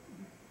sleeps.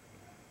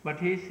 But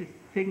he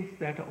thinks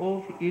that,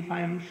 if I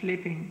am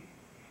sleeping,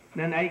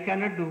 then I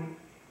cannot do.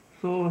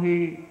 So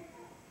he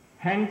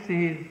hangs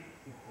his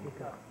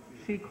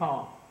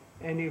shikha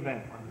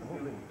anywhere.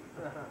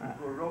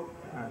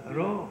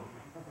 Row.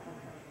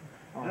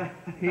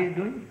 He is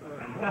doing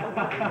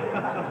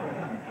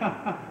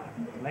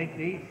like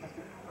this.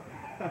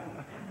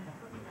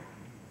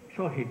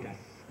 So he does.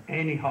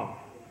 Anyhow,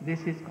 this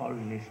is called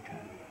nishtha.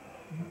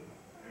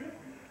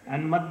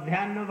 And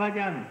madhyana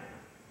bhajan.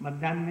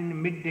 Madhyana means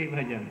midday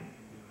bhajan.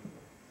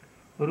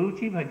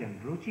 Ruchi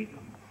bhajan, ruchi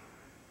comes.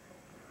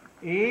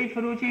 If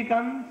ruchi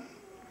comes,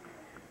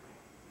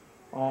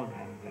 oh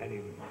then very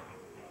good.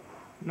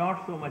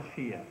 Not so much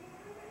fear.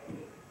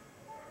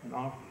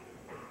 Not.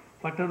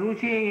 But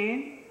ruchi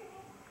in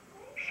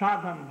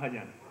sadhan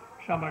bhajan,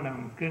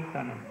 shravanam,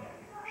 kirtanam,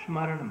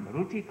 smaranam,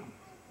 ruchi comes.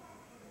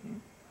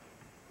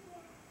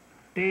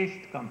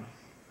 Taste comes.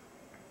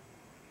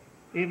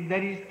 If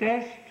there is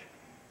taste,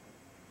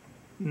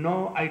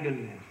 no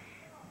idleness,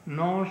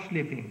 no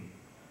sleeping,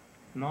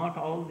 not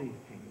all these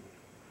things.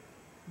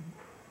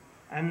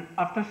 And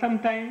after some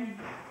time,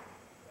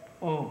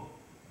 oh,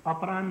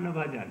 aparanna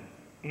bhajan,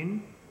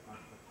 in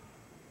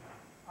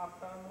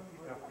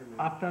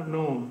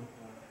afternoon,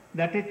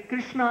 that is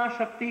Krishna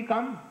Shakti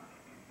come,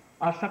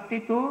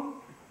 Asakti to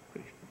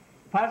Krishna.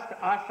 First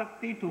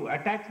Asakti to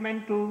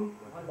attachment to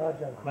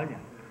bhajan,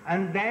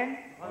 and then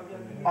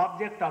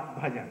object of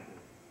bhajan,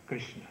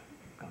 Krishna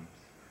comes.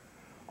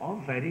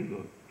 Oh, very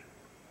good.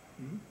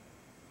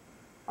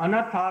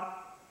 Anath are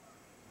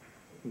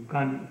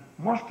gone,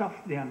 most of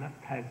the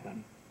anath has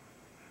gone.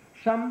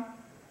 Some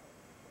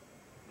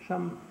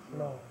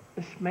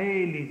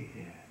smell is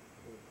there.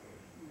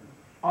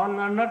 All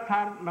anath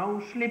are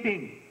now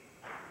sleeping.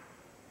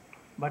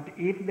 But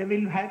if they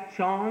will have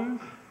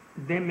chance,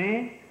 they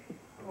may.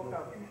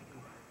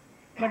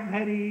 But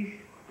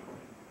very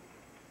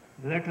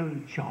little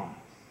chance.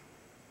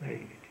 Very little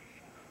chance.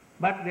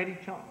 But there is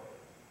chance.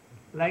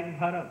 Like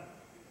Bharat,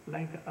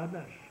 like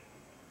others.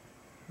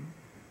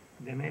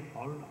 They may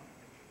fall down.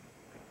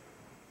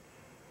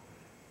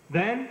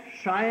 Then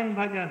Shayan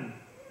Bhajan,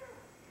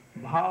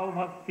 Bhav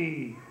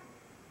Bhakti.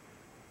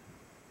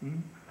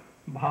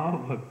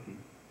 Bhav Bhakti.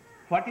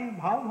 What is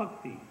Bhav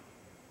Bhakti?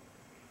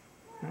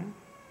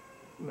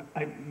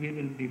 We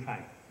will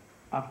define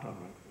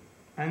afterwards.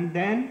 And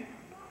then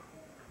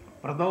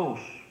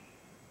Pradosh,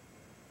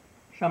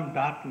 some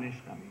darkness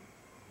coming.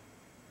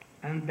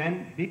 And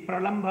then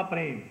Vipralambha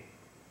Prem.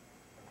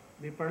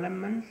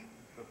 Vipralambha means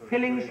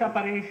feeling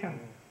separation.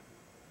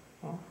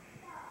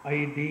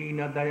 Ai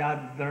Deena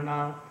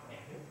Dayadranath,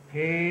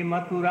 He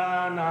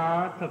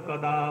Mathuranath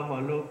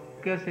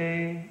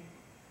Kadavalokyase,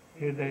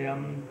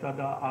 Hridayam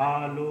Tada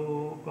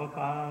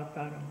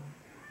Alokakataram,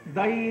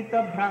 Daita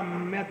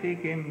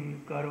Brahmyati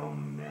Kim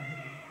Karomya.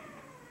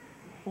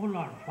 Oh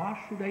Lord, what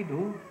should I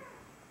do?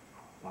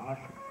 What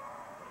should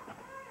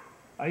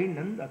I?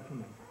 Nanda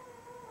Tuman.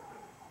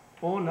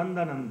 Oh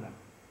Nanda Nanda.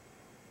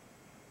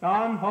 Now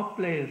I am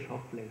hopeless,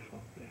 hopeless,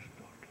 hopeless,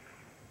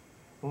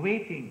 totally.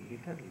 Waiting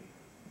bitterly.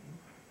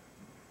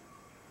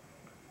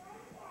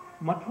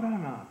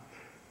 Mathuranath.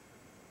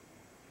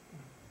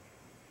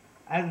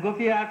 As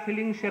Gopi are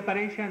feeling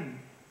separation,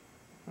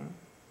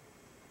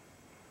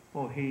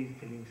 oh, he is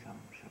feeling some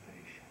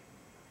separation.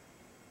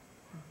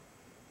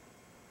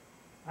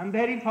 I am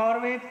very far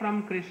away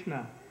from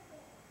Krishna.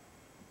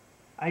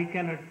 I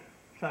cannot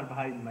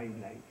survive my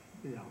life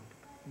without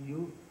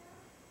you.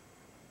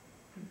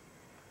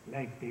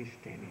 Like this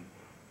telling,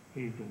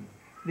 he is doing.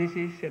 This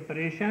is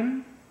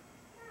separation,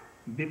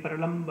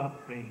 Vipralambha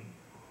Prem.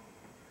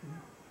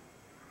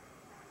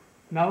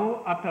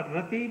 Now after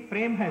Rati,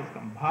 Prem has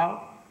come.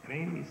 Bhav,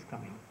 Prem is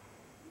coming.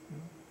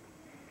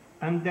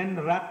 And then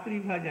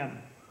Ratri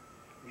Bhajan,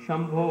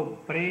 Shambho,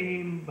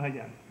 Prem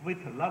Bhajan,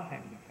 with love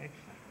and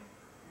affection.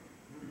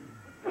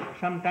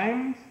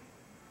 Sometimes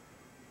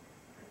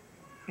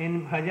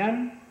in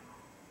Bhajan,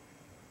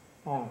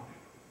 oh,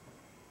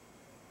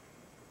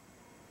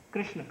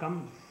 Krishna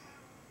comes.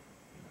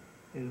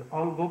 Is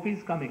all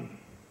gopis coming.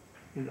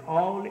 Is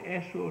all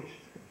associates.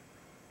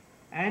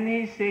 And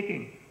he is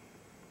shaking,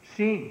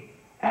 seeing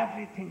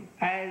everything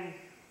as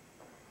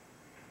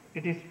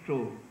it is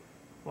true.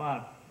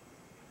 What?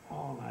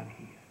 All are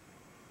here.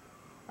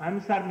 I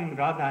am serving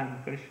Radha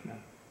and Krishna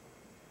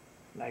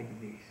like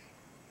this.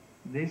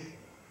 This.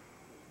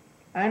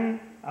 And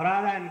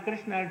Radha and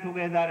Krishna are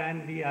together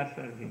and we are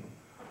serving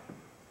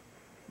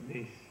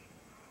this.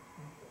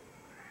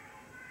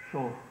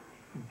 So,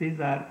 these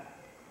are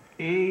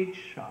 8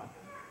 sadhans.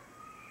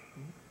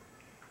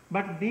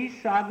 But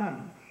these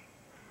sadhans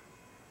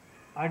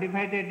are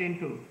divided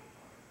into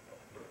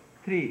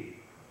 3.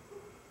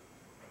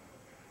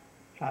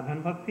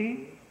 Sadhan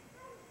Bhakti,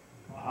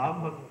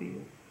 Bhav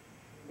Bhakti,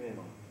 Prem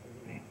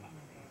Bhakti.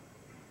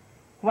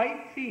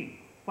 Why 3?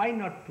 Why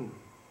not 2?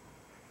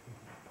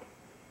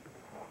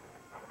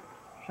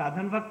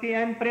 Sadhan Bhakti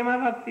and Prema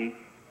Bhakti.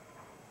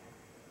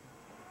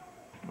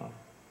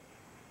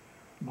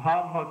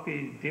 Bhav Bhakti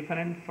is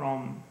different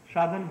from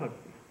Sadhan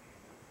Bhakti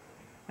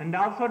and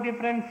also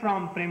different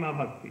from Prema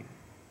Bhakti.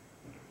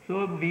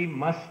 So we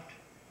must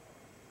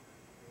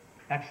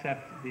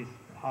accept this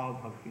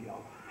Bhav Bhakti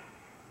also.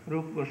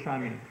 Rupa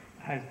Goswami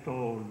has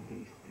told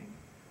these things.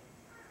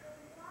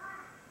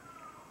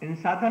 In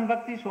Sadhan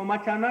Bhakti so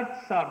much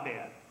anarthas are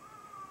there.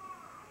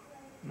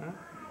 No?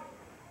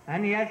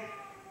 And he has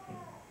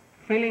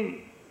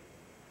feeling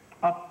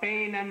of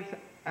pain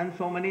and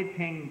so many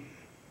things.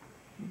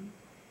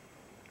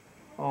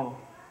 Oh,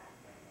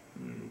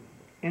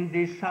 in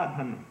this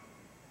sadhana.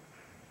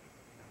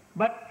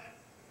 But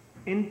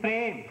in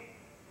prem,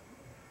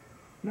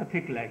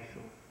 Nothing like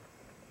so.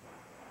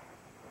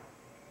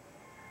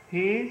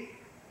 He is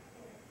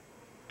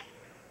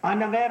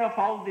unaware of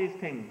all these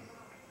things,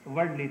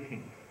 worldly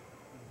things.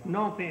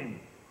 No pain.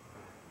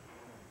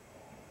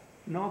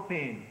 No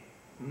pain.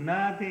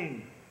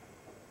 Nothing.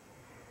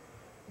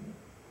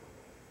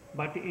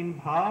 But in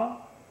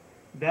bhav,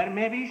 there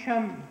may be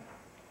some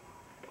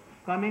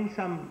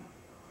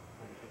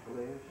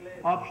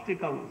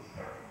obstacles.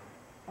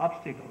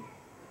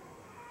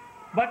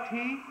 But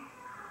he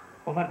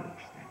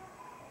overlooks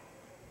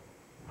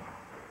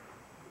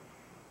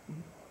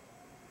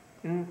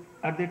them.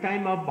 At the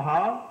time of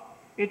bhav,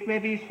 it may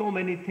be so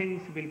many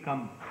things will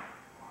come.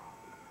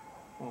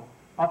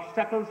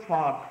 Obstacles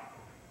for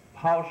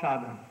bhav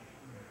sadhana.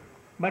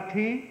 But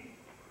he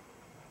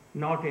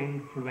not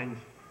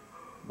influenced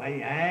by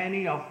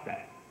any of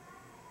that.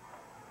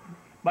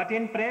 But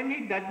in prem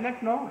he does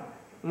not know.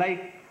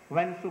 Like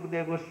when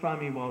Sukadeva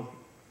Goswami was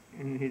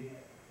in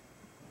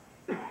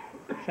his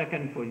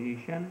second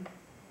position,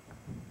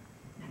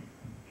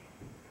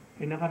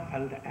 he never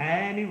felt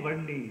any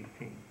worldly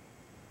thing,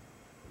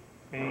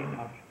 pain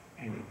or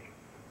anything.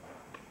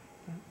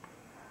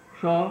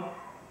 So,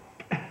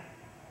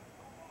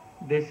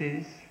 this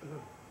is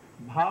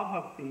bhav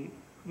bhakti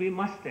we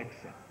must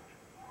accept.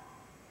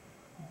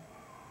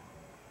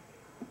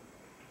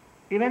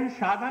 Even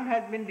sadhana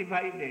has been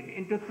divided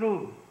into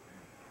two,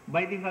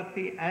 Vaidhi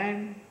Bhakti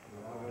and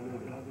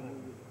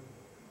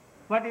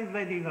what is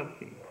Vaidhi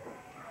Bhakti?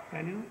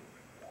 Can you?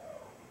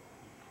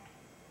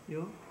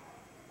 You?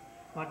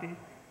 What is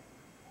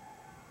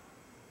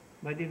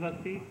Vaidhi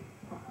Bhakti?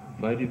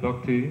 Vaidhi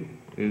Bhakti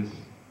is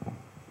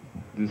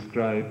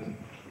described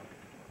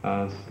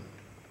as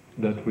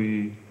that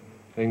we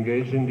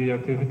engage in the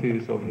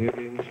activities of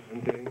hearing,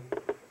 chanting,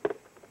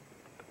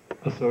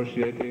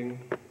 associating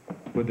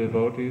with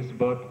devotees,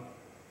 but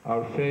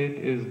our faith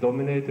is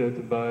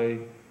dominated by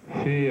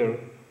fear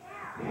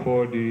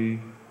for the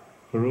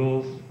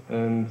rules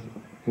and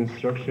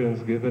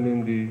instructions given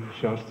in the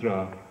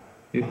Shastra.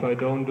 If I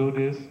don't do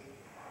this,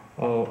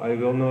 I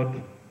will not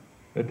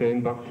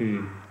attain bhakti,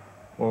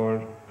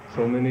 or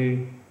so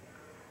many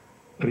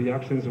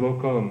reactions will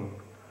come.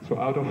 So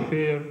out of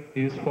fear,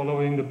 he is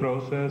following the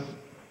process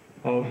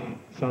of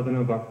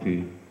sadhana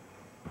bhakti.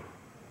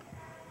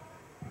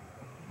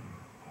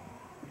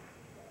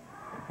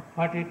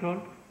 What he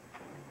told?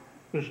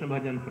 Krishna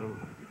Bhajan Prabhu.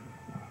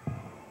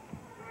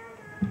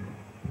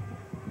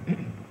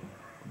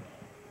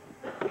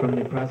 From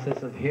the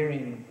process of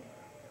hearing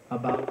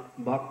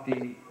about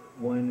bhakti,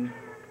 one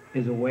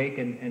is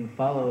awakened and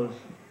follows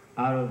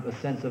out of a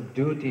sense of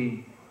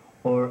duty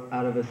or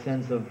out of a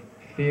sense of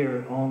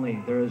fear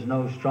only. There is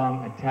no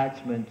strong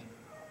attachment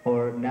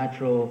or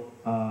natural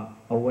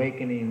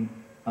awakening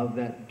of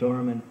that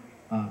dormant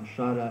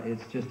shraddha.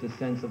 It's just a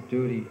sense of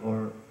duty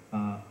or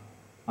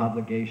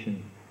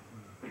obligation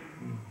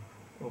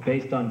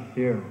based on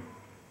fear.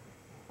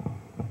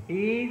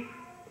 If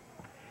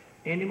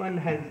anyone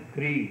has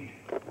greed,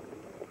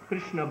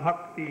 Krishna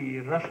Bhakti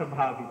Rasa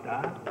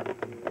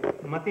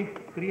Bhavita Mati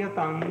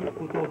Kriyatam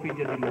Kutopi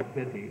Jadi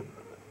Labhyate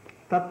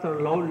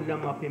Tatra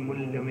Laulyam Api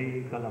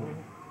Mulyame Kalam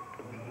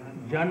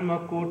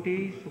Janma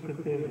Koti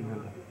Sukrite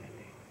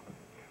Vinalabhyate.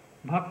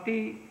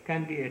 Bhakti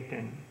can be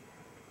attained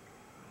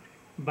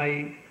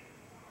by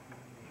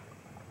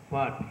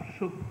what?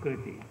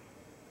 Sukriti.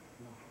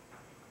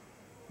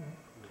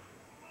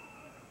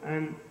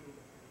 And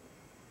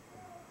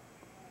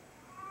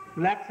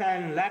lakhs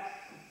and lakhs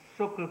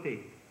Sukriti.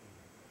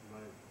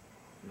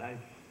 Life.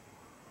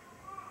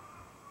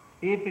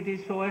 If it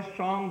is so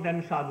strong,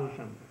 then sadhu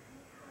sangha.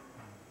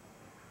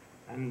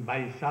 And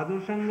by sadhu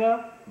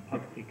sangha,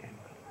 bhakti can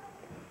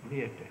come,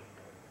 be attained.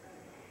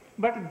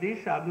 But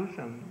this sadhu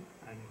sangha,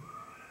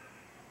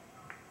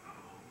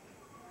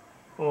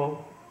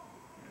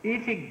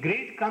 if a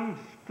great comes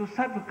to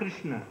serve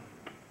Krishna,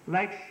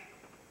 like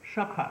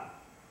Shakha,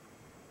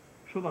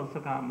 Shubal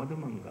Sakha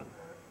Madhumangal,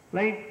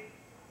 like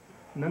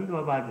Nanda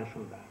Baba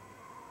Jashoda,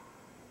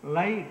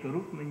 like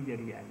Rup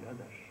Manjari and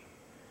others.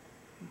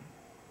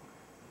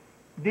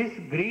 This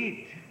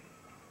greed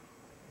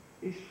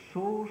is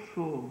so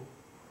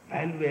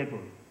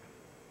valuable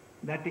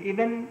that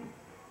even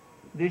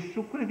the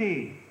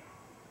Sukriti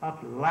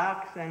of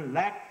lakhs and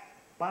lakhs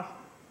past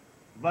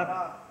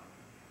birth,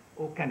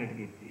 cannot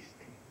give this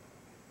thing.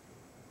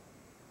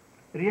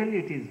 Really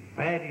it is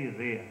very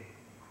rare.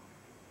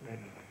 Very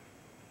rare.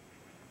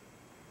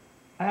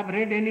 I have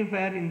read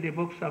anywhere in the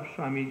books of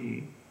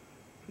Swamiji,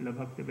 Srila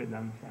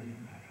Bhaktivedanta Swami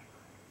Maharaj,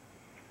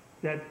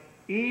 that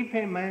if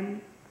a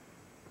man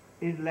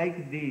is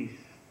like this,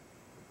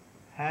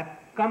 have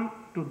come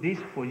to this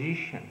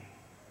position,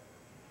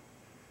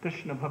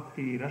 Krishna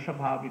Bhakti Rasa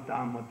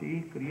Bhavita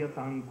Mati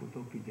Kriyatam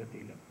Kutopi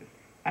Jati Labhyate,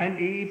 and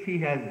if he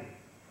has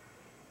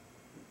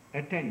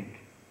attained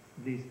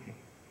this thing,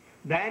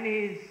 then he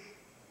is,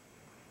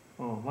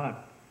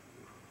 what?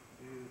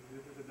 This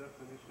is the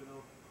definition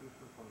of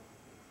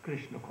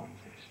Krishna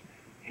consciousness.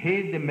 He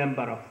is the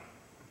member of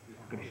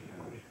Krishna.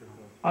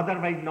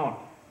 Otherwise not.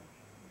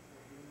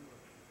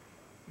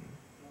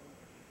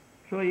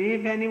 So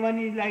if anyone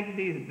is like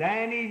this,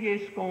 then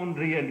is ISKCON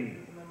really.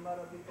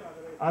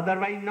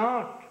 Otherwise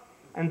not.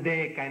 And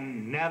they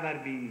can never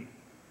be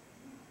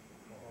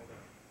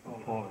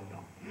fall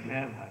down.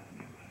 Never,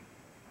 never.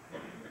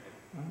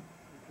 Huh?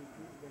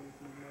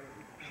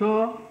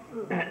 So,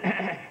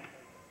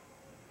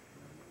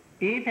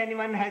 if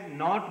anyone has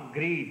not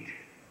greed,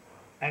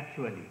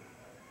 actually,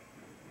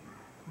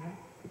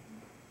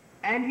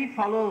 and he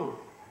follows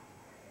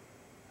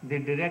the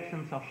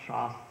directions of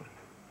Shastra,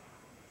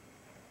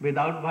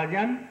 without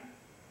bhajan,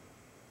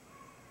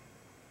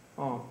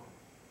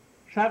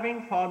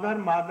 serving father,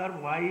 mother,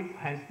 wife,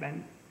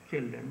 husband,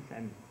 children,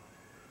 and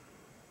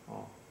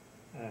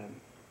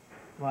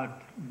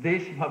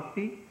Desh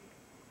Bhakti,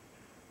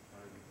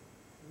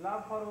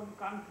 Love for own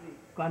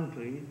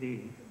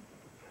country.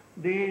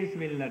 these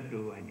will not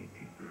do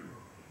anything.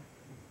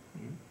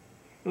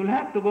 You will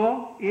have to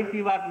go, if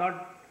you are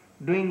not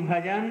doing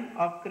bhajan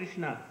of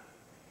Krishna,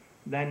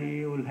 then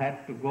you will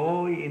have to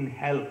go in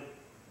hell.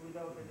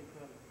 Without any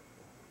trouble.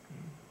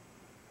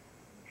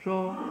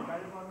 So,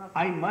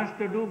 I must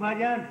do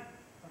bhajan,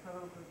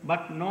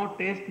 but no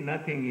taste,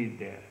 nothing is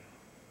there.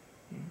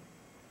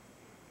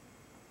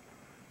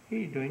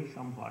 He is doing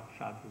somewhat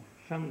sadhu,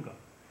 sangha.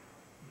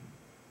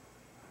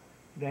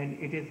 Then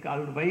it is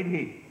called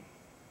Vaidhi,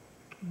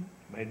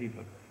 Vaidhi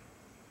Bhakti.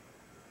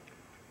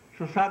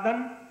 So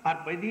sadhan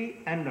are Vaidhi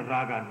and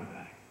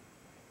Raganuga.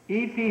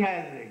 If he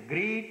has a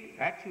greed,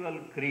 actual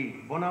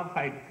greed, bona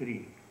fide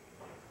greed,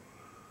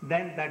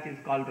 then that is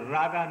called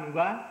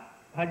Raganuga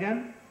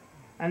bhajan,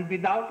 and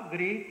without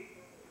greed,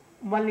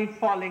 only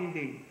following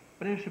the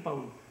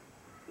principles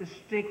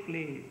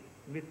strictly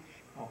with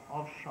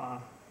of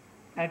Shastra,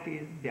 that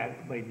is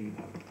Vaidhi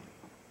Bhakti.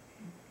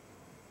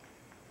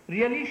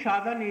 Really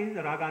sadhan is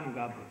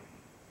Raganuga Bhakti.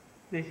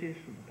 This is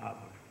Shuddha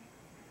Bhakti.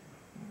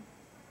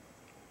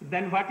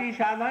 Then what is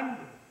sadhan?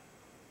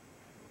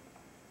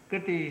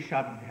 Kriti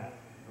Sadhya,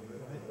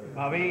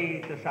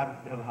 Bhavet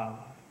Sadhya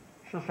Bhava,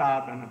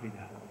 Susadhana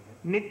Vidha,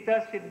 Nitya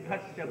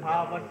Siddhasya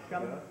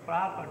Bhavasyam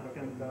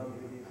Prapatyam.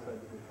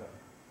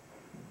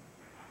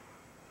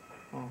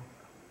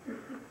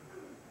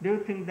 Do you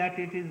think that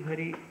it is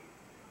very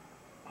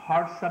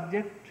hard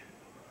subject?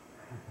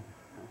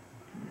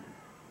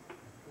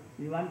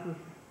 You want to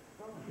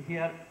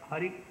hear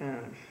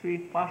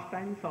sweet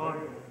pastimes or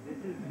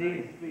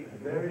these?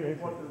 Very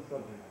important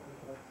subject.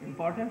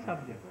 Important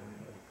subject.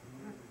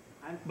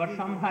 But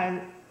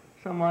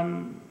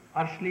someone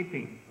are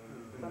sleeping.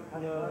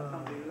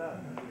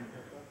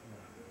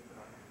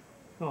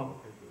 So,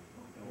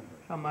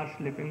 some are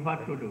sleeping.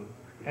 What to do?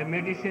 A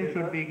medicine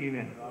should be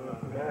given.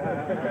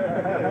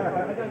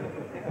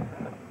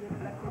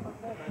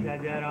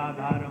 Jaya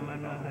Radha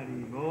Ramana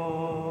Hari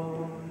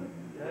Bol.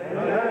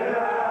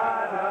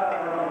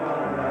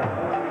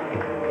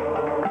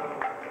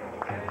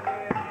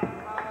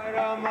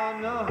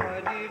 Ramana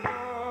Hari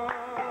Bol.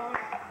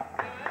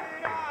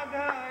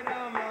 Radha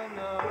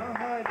Ramana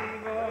Hari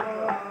Bol.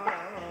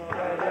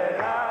 Jai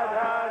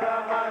Radha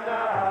Ramana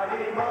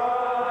Hari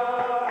Bol.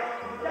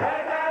 Jai Radha Ramana Hari Bol. Jai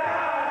Radha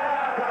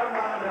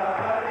Ramana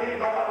Hari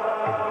Bol.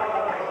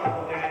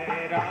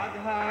 Jai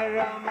Radha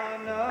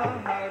Ramana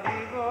Hari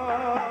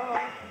Bol.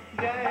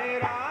 Jai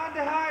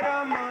Radha Ramana Hari Bol. Jai Radha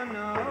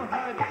Ramana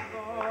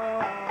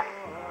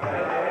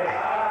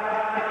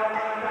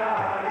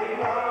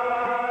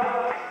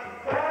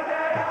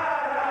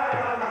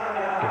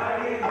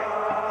Hari Bol.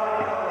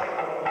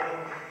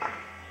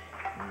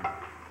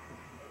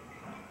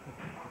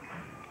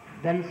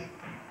 Then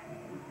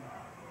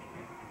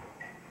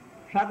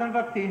sadhana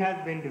bhakti has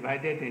been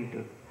divided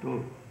into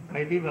two,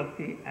 Vaidhi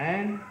Bhakti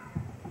and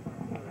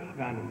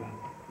Raganuga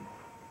Bhakti.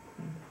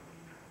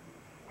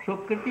 So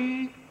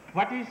Kriti,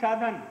 what is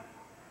sadhana?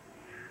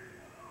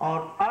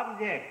 Or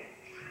object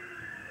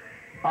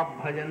of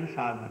bhajan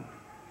sadhana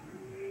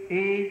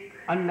is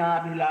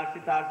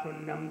annabhilasita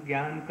sunyam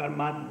jnana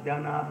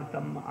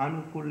karmadhyanavitam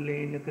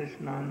anukullena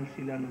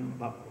krishnanushilanam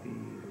bhakti.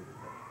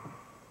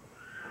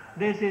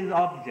 This is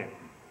object.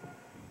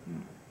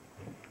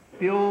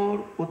 Pure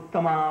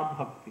uttama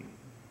bhakti.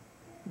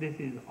 This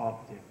is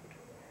object.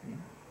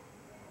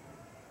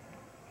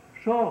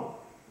 So,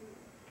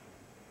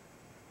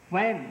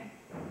 when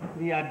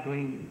we are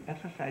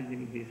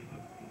exercising this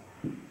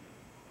bhakti,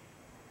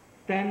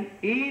 then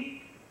if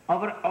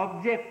our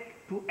object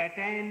to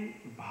attain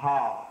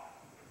bhav,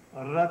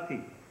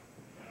 rati,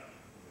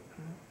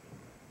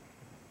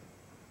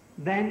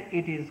 then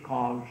it is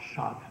called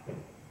sadhana.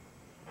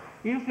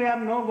 If you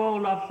have no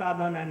goal of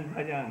sadhana and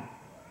bhajan,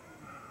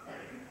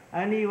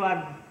 and you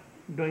are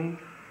doing,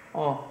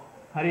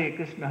 Hare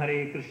Krishna,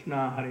 Hare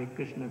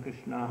Krishna,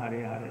 Krishna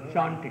Hare Hare,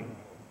 chanting,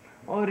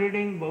 or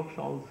reading books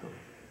also,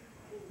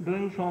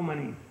 doing so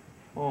many,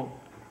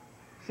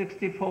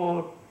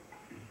 64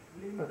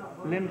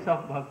 limbs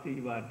of bhakti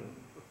you are doing,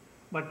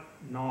 but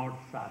not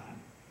sadhana,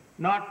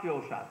 not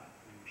pure sadhana,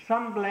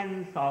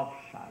 semblance of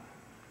sadhana.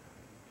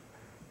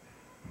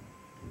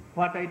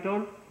 What I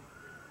told?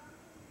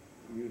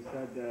 You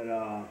said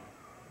that,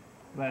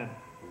 Well,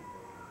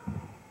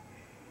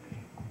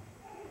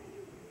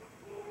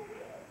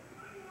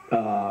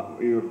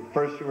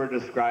 First you were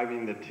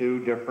describing the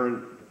two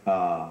different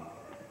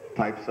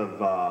types of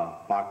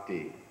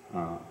bhakti.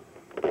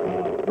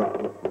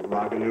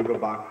 Raganuga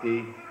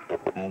Bhakti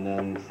and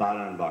then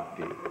Sadhana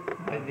Bhakti.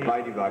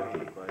 Vaidhi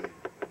Bhakti.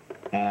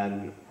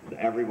 And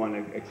everyone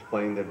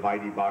explained that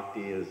Vaidhi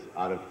Bhakti is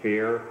out of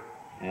fear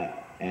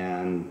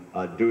and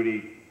a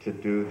duty to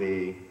do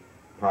the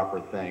proper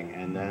thing.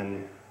 And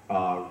then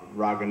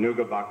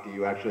Raganuga Bhakti,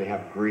 you actually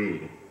have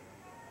greed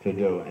to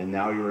do. And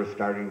now you are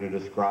starting to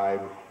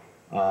describe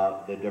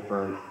the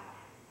different,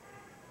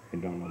 I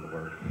don't know the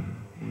word.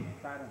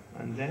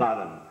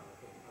 Sadhana.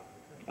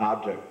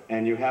 Object.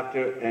 And you have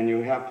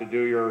to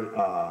do your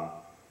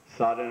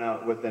sadhana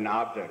with an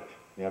object.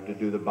 You have to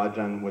do the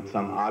bhajan with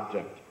some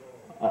object,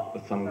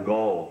 with some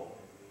goal.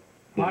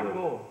 What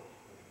goal?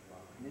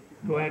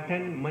 To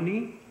attain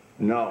money?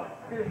 No.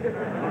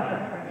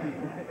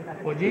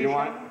 Position? You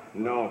want?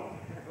 No.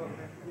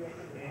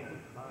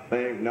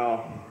 Fame?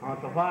 No.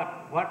 So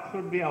what? What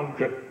should be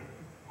object?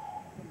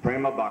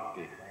 Prema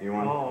Bhakti. You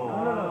want?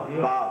 Oh, you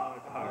Bhav.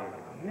 have not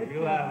heard.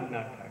 You have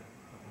not heard.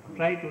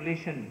 Try to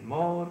listen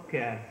more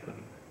carefully.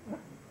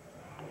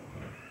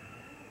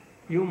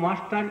 You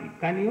master,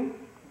 can you?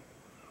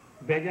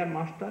 Bejar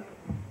master?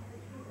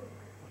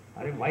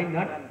 Why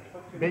not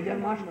Bejar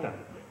master?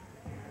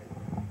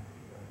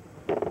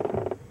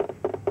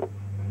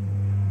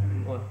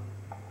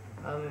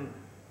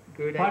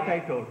 Gurudev, What I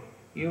told?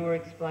 you were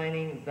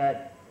explaining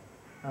that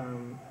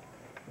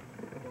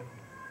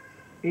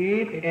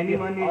If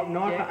anyone is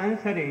not object-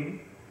 answering,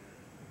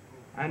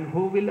 and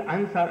who will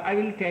answer, I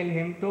will tell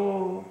him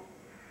to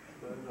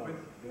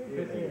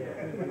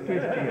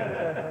twist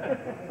here.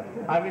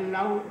 I will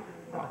now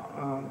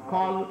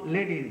call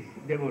ladies,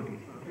 devotees.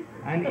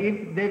 And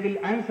if they will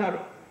answer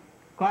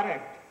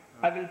correct,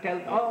 I will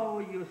tell, oh,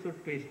 you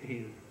should twist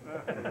here.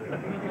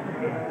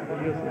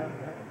 You should.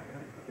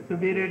 So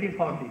be ready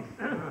for this.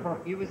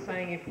 you were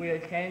saying if we are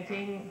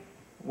chanting,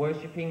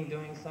 worshipping,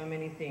 doing so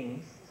many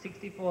things,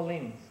 64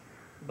 limbs,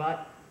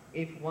 but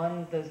if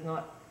one does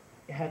not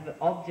have the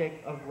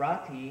object of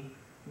rati,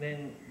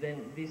 then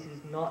this is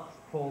not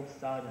called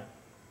sadhana.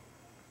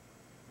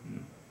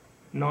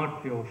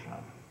 Not pure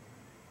sadhana.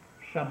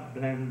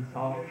 Sub-blends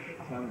of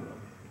sadhana.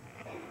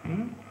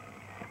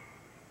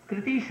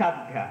 Kriti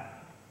sadhya,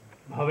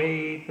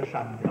 bhavet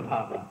sadhya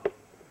bhava.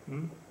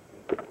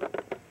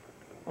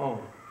 Oh,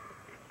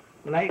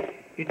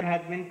 like it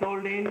has been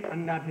told in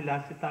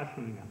Annabhilasita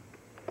Shunyam.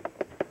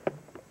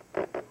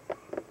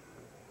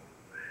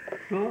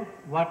 So,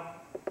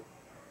 what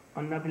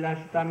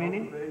Annabhilasita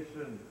meaning?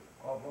 Cultivation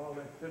of all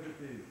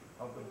activities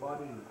of the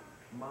body,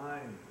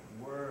 mind,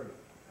 word,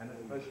 and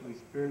especially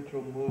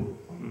spiritual moves,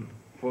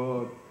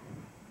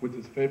 which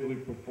is favorably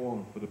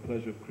performed for the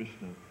pleasure of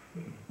Krishna,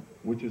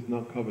 which is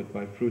not covered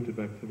by fruitive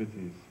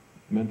activities,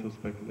 mental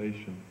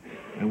speculation,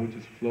 and which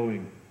is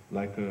flowing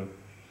like a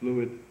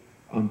fluid,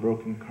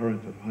 unbroken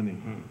current of honey.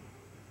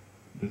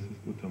 This is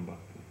Uttam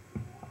Bhakti.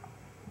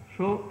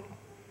 So,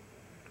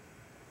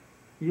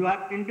 you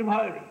are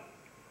involved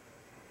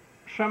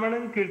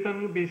Shramanam,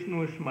 Kirtanam,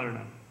 Vishnu,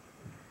 Smaranam.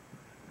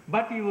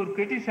 But you are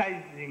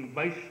criticizing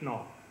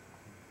Vaishnava.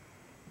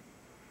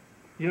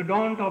 You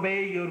don't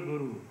obey your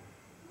Guru.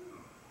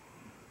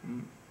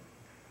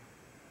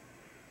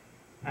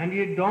 And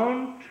you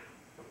don't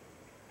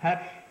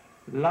have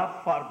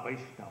love for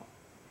Vaishnava.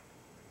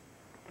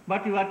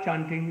 But you are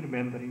chanting,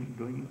 remembering,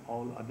 doing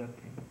all other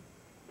things.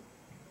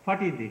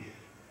 What is this?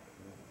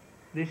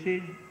 This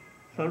is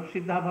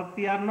Sarv-Siddha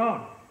Bhakti or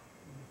not?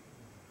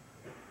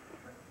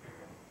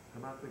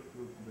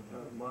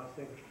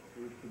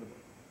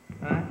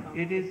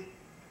 It is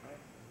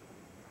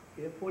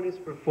If one is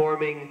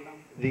performing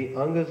the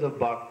angas of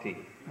bhakti,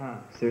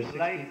 there's 60,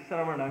 like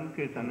Sravanam,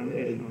 Kirtanam,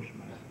 Vishnu,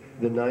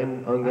 Smaranam. the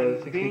 9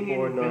 angas, And being in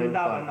 64, 9,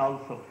 Vrindavan 5,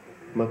 also.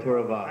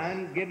 Mathura Vas.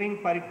 And giving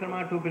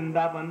parikrama to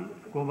Vrindavan,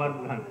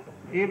 Govardhan,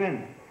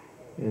 even.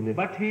 And if,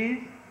 But he is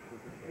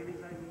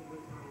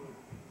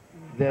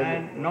then,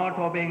 and not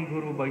obeying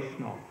Guru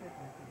Vaishnava.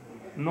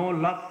 No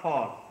love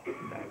for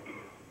that.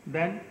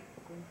 Then,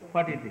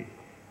 what is this?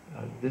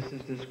 this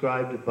is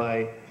described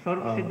by,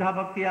 Sarv Siddha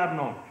Bhakti or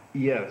not?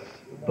 yes,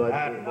 but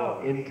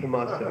No. in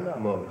tamasic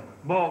mode.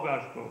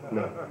 Bogasko.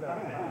 No.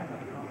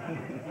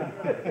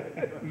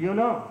 You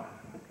know,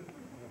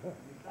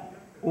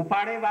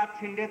 उपाड़े बात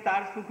छिंडे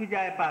तार सुखी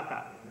जाए पाता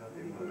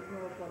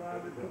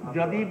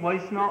यदि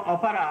वैष्णव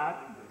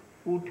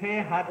अपराध उठे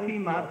हाथी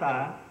माता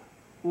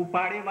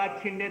उपाड़े बात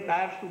छिंडे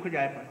तार सुख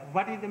जाए पाता.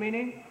 What is the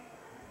meaning?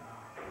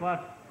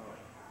 What?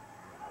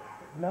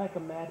 Like a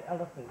mad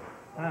elephant.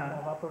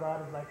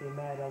 Vaporad is like a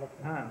mad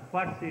elephant.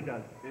 What she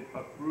does? It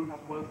uproots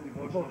one's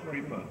emotional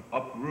creeper.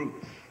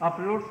 Uproots.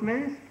 Uproots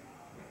means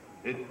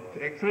It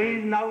takes. so he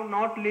is now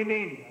not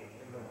living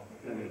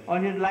or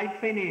his life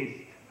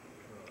finished.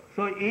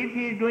 So if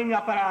he is doing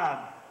aparad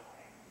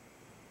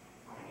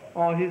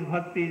or his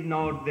bhakti is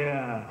not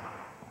there,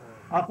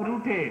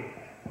 uprooted,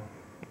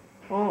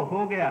 oh,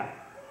 ho gaya.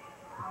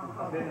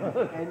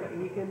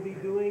 And he can be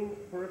doing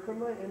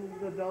parikrama in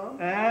the Dham?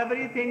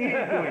 Everything he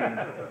is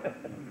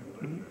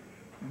doing.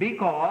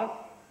 Because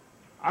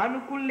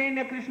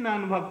anukullena Krishna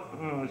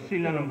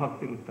Srila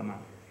Bhakti Uttama.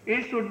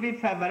 It should be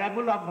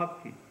favorable of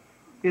bhakti.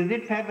 Is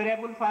it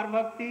favorable for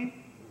bhakti?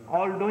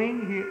 All doing,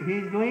 he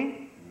is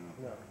doing?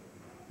 No.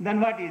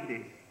 Then what is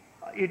this?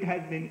 It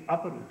has been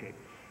uprooted.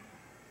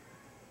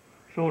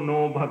 So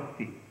no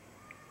bhakti.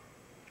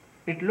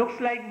 It looks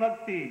like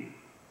bhakti.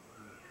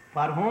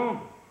 For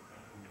whom?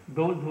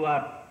 Those who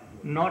are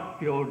not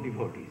pure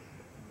devotees.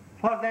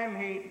 For them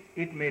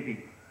it may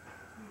be.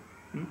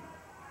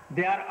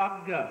 They are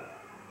agga,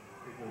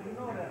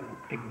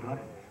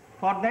 ignorant.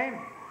 For them,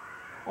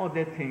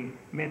 they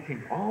may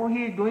think,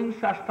 he is doing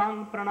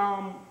sastang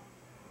pranam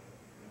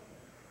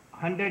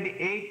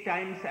 108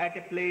 times at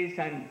a place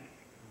and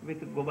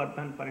with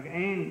Govardhan Parga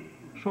in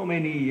so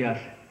many years.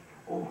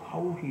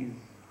 How he is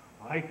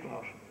high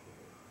class.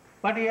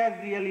 But he has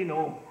really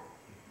no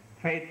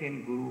faith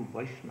in Guru,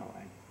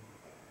 Vaishnava.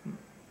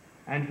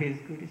 And he is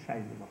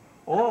criticizing.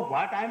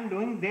 What I am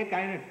doing, they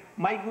cannot.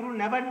 My Guru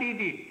never did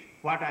it,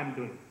 what I am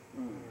doing.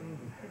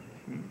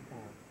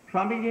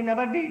 Swamiji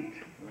never did.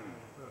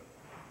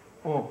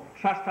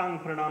 Sastang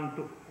pranam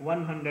to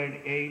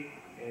 108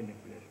 in a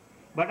place.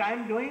 But I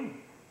am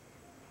doing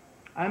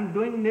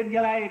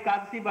Nirjala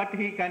Ekadasi, but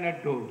he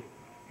cannot do.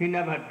 He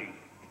never did.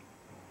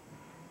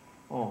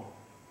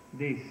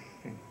 This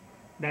thing.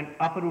 Then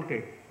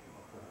uprooted.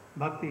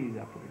 Bhakti is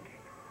uprooted.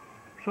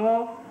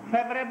 So,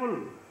 favorable.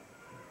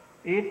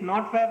 If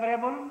not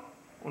favorable,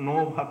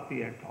 no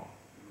bhakti at all.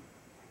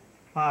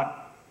 For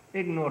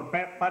ignored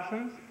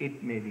persons,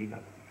 it may be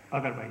bhakti.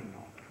 Otherwise,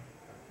 not.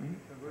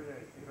 So,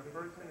 Gurudev, if a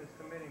person is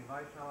committing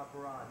Vaishnava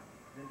Aparad,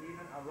 then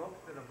even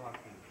Arokstara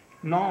Bhakti?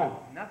 No.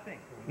 Nothing.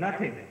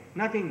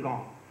 Nothing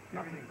gone.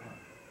 Nothing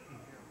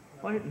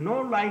gone.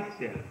 No life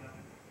there.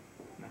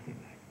 Nothing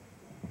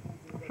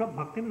like. So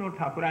Bhaktivinoda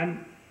Thakur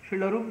and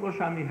Srila Rupa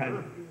Goswami has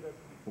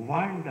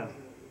warned us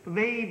to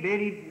very,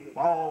 very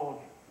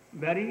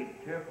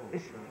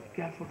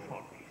careful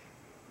for this.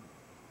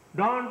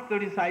 Don't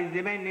criticize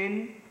even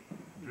in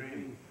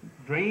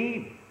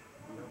dream.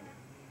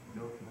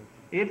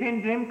 If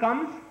in dream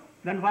comes,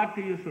 then what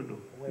you should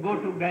do? Go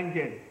to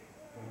Ganges,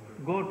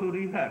 go to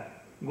river,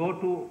 go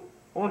to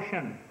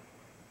ocean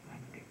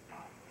and take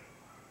bath.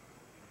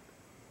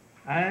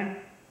 And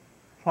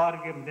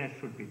forgiveness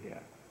should be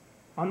there.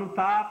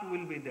 Anutap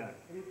will be there.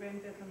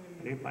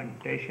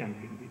 Repentation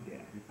will be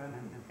there.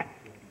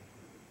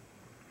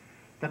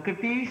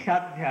 Takriti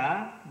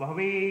sadhya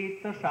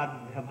bhaveta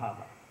sadhya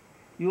bhava.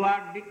 You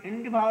are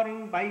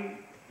devouring by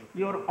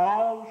your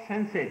all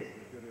senses.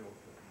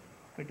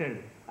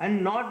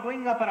 And not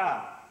doing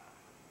aparad.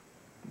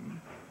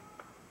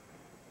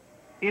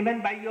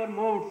 Even by your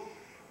modes,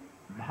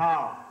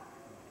 bhav,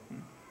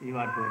 you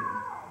are doing.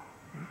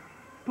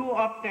 To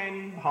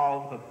obtain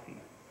bhav bhakti.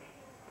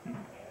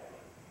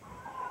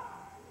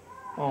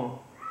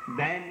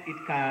 Then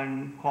it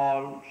can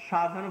call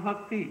sadhana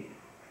bhakti.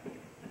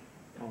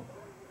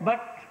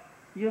 But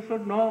you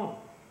should know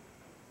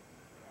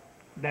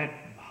that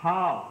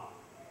bhav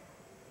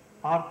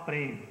or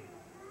prem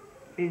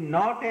is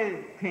not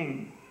a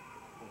thing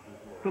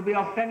to be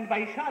obtained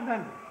by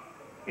sadhana.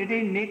 It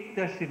is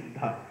nitya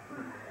siddha.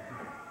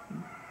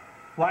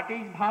 What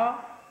is bhav?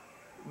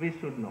 We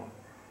should know.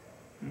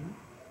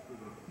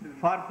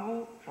 For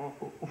who,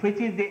 which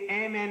is the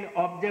aim and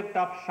object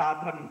of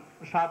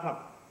sadhak?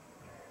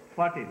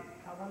 What is?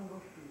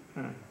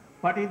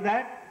 What is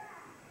that?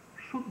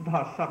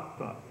 Shuddha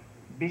sattva,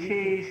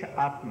 vishesh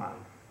atma.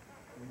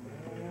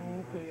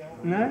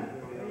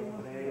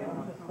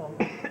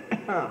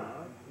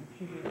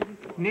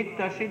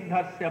 Nitya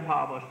siddhasya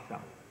bhavasya.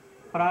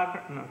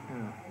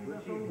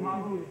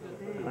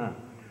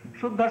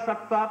 Shuddha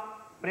sattva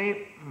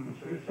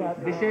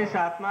विशेष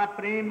आत्मा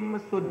प्रेम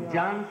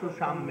सुज्ञान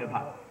सुसाम्य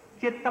भाव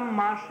चित्तम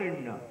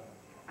माश्रिण्य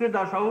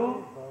कृदसौ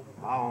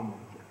भावम.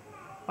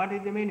 What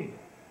is the meaning?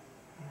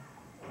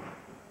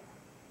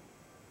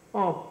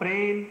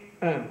 Prem,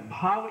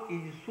 bhav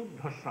is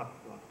Suddha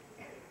Sattva.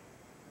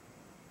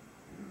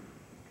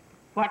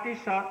 What is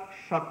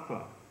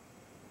Sattva?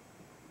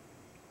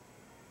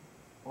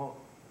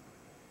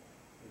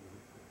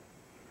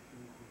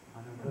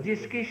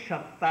 जिसकी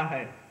सत्ता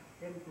है.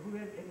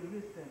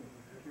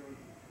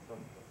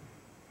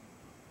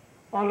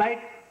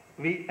 Like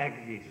we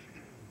exist,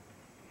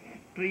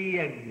 tree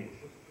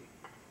exists,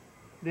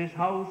 this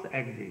house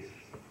exists,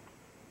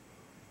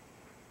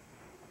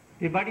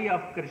 the body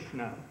of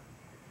Krishna,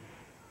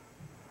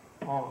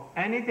 or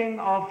anything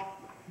of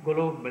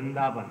Golok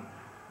Vrindavan,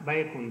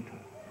 Vaikuntha,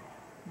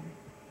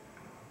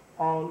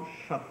 all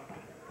Satta.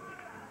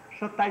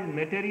 Satta is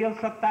material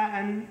Satta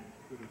and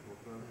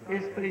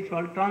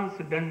spiritual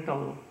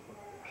transcendental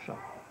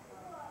Satta.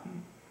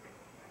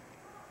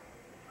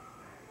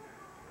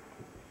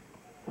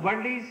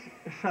 Worldly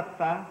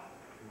Satta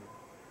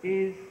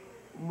is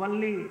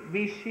only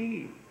we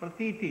see,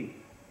 pratiti,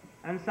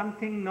 and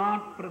something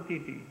not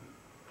pratiti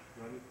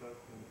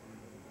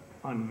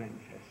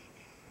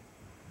unmanifests.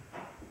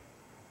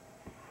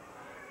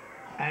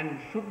 And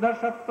Shuddha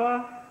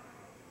Sattva,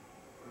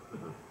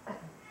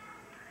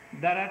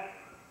 there are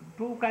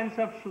two kinds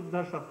of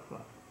Shuddha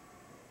Sattva.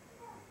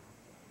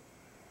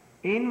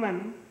 In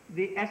one,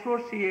 the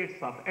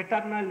associates of,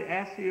 eternal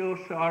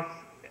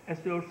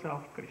associates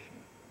of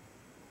Krishna.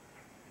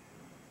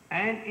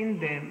 And in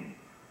them,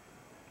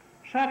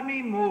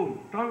 serving mood,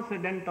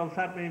 transcendental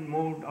serving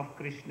mood of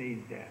Krishna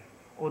is there.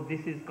 Oh,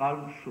 this is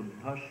called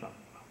Shuddha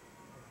Sattva.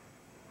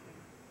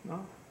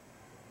 No?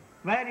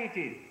 Where it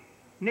is?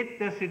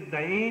 Nitya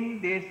Siddha, in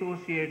the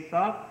associates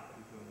of,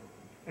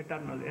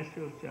 eternal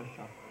associates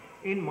of,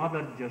 in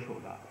Mother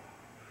Jashoda,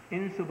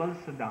 in Subal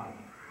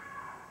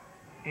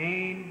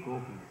in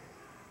Gopis.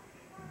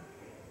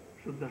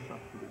 Shuddha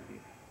Sattva is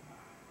there.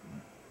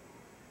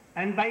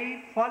 And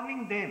by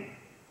following them,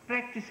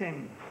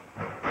 practicing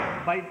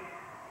by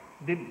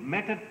the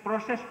method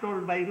process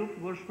told by Rupa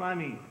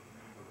Goswami,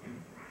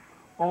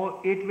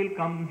 or it will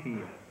come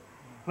here.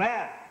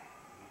 Where?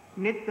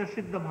 Nitya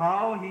Siddha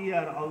Bhav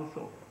here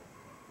also.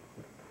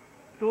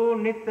 To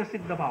Nitya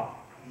Siddha Bhav.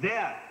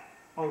 There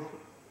also.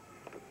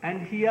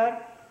 And here,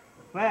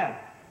 where?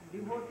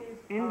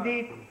 In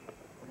the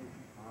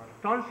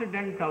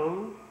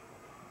transcendental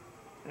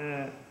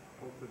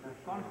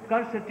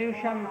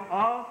constitution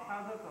of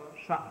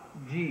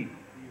Jeev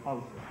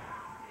also.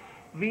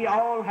 We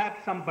all have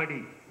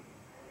somebody,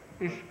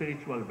 a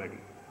spiritual body,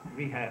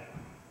 we have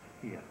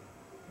here.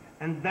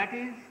 And that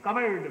is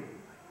covered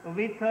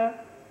with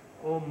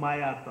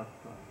Maya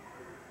Tattva.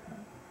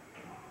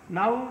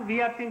 Now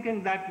we are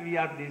thinking that we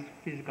are this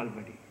physical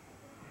body.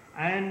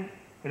 And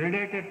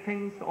related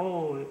things,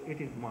 oh, it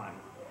is mine.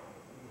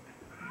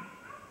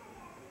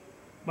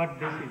 But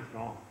this is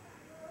wrong.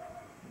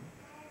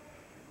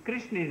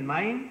 Krishna is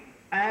mine,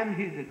 I am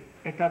his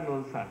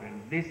eternal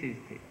servant. This is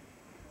it.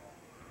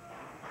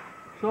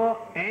 So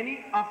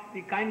any of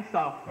the kinds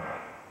of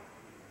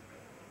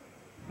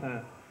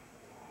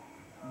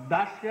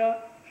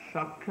Dasya,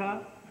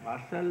 Sakha,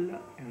 Vasalya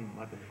and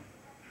Mother,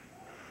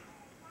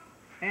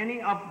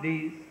 any of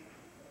these,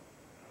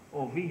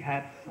 oh, we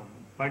have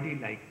somebody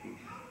like this.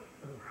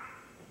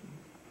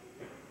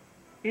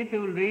 If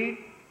you will read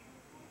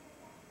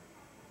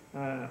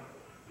the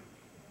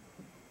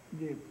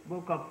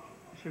book of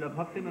Srila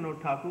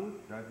Bhaktivinoda Thakur,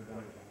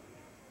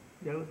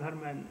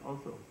 Jayodharma, and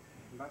also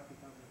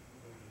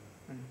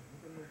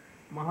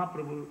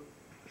Mahaprabhu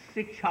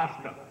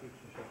Sikshastra.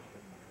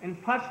 In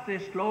first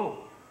sloka,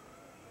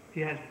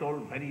 he has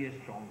told very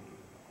strongly.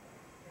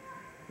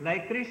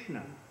 Like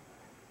Krishna,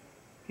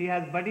 he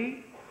has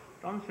body,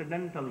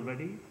 transcendental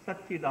body,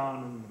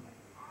 Satchidanandamaya.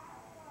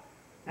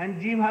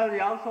 And Jiva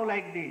is also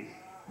like this,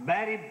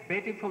 very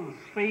beautiful,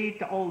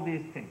 sweet, all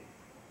these things,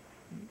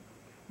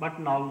 but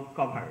now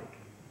covered.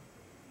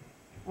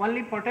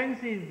 Only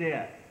potency is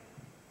there.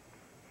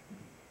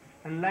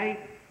 And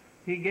like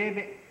he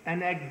gave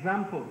an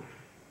example,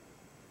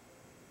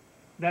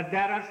 that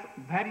there are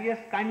various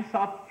kinds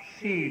of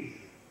seeds,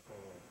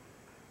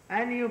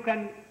 and you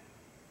can,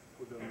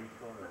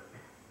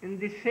 in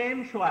the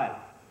same soil,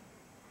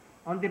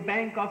 on the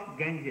bank of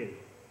Ganges,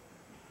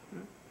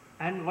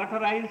 and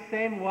waterize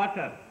same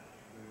water,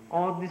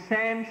 or the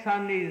same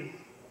sun is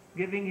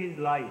giving his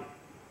life.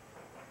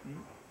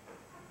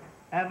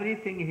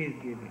 Everything he is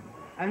giving.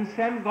 And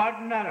same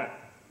gardener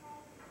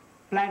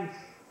plants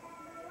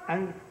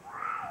and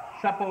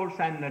supports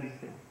and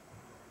nourishes.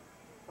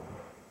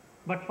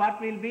 But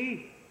what will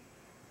be?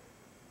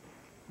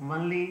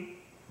 Only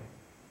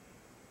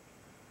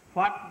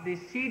what the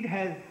seed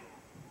has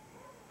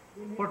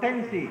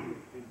potency,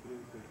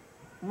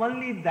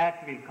 only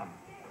that will come.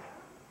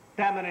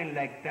 Tamarind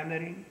like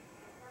tamarind,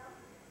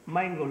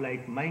 mango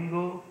like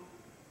mango.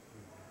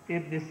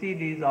 If the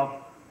seed is of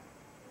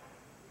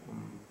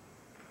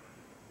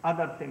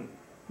other thing,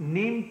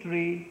 neem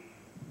tree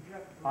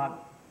or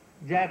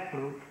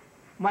jackfruit,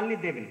 only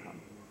they will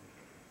come.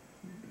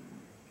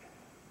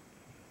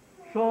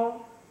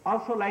 So,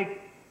 also like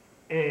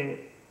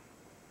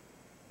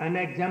an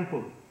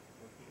example,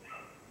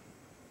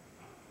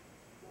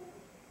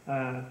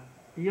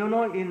 you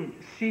know, in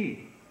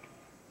sea,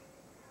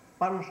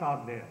 pearls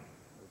are there.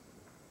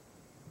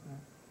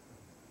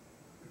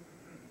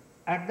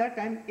 At that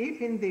time,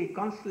 if in the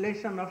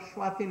constellation of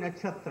Swati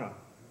Nakshatra,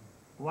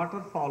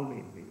 waterfall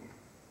will be,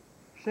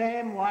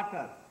 same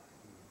water,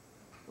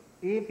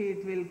 if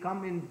it will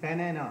come in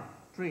banana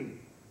tree,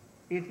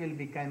 it will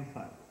be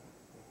camphor.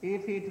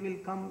 If it will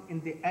come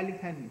in the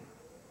elephant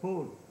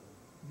food,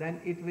 then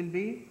it will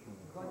be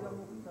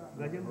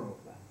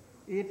Gajamukta.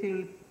 If it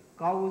will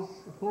cow's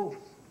hoofs,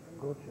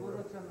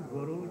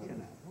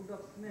 Goruchana.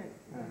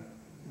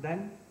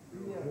 Then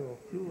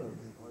jewels.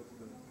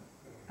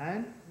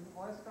 And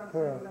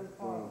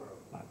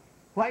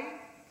why?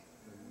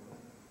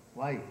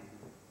 Why?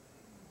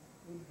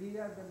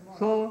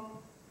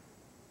 So,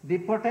 the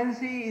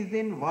potency is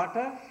in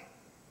water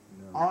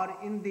or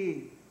in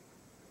the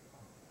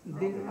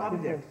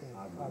objects?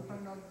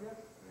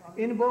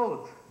 In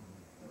both.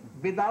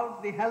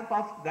 Without the help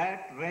of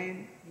that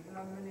rain,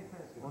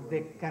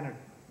 they cannot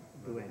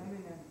do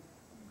anything.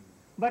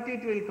 But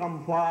it will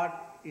come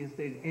what is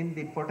in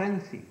the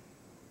potency.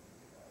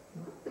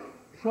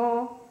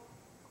 So,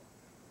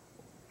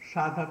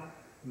 sadhak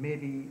may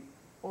be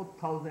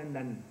 1,000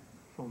 and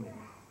so many.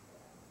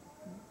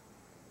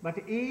 But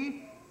if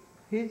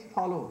his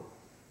follower,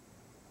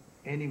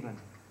 anyone,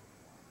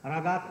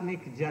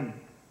 ragatmik jan,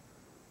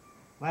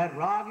 where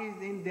rag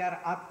is in their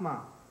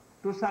atma,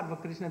 to serve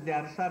Krishna they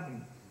are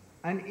serving,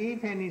 and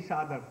if any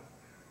sadhak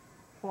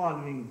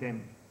following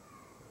them,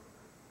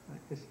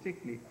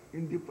 strictly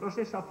in the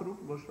process of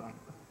Rupa Goswami,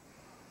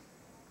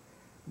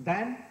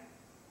 then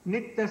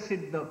Nitya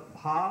Siddha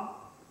Bhav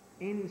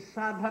in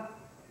sadhak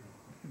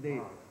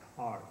they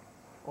thought,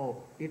 oh,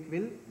 it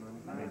will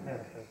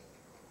manifest.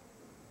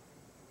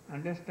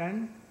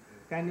 Understand?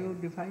 Can you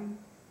define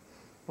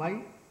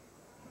why?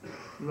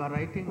 You are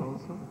writing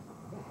also.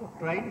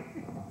 Try.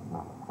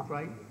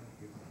 Try.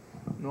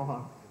 No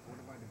harm.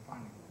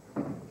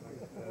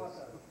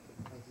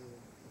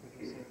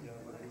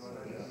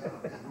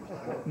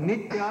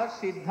 Nitya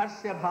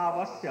siddhasya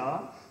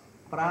bhavasya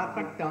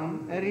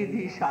prakatyam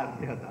riddhi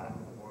sadhyata.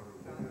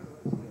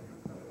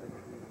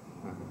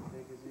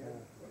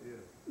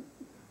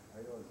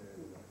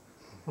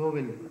 Who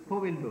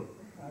will do?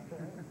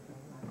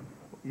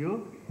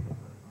 You?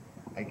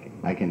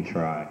 I can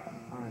try.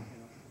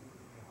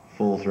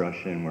 Fools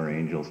rush in where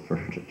angels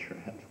prefer to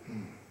tread.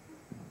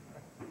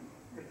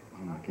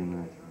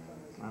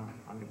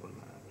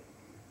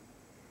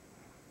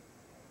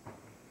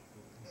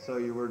 So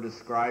you were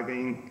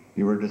describing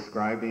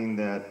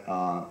that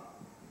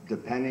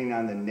depending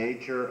on the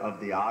nature of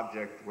the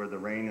object where the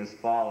rain is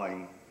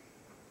falling,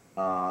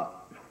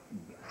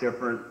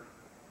 different.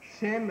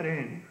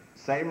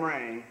 Same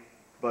rain,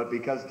 but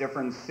because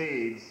different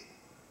seeds,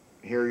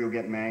 here you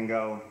get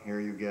mango, here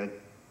you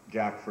get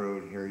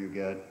jackfruit, here you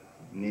get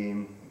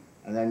neem,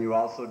 and then you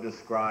also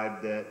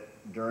described that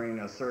during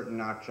a certain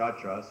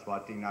nakshatra,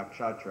 Swati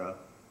nakshatra,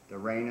 the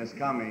rain is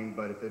coming,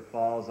 but if it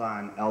falls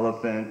on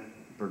elephant,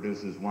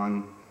 produces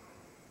one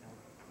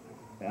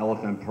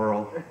elephant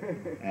pearl,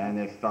 and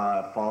if it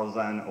falls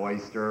on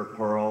oyster,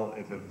 pearl,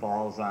 if it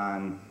falls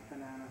on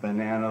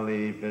banana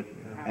leaf,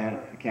 and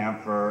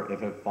camphor,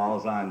 if it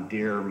falls on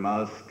deer,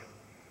 musk.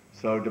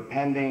 So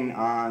depending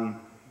on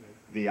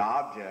the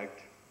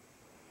object,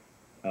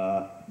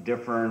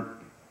 different,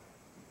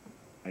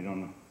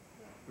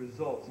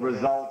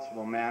 results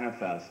will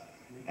manifest.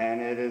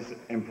 And it is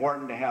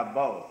important to have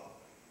both,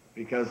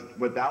 because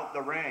without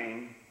the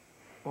rain,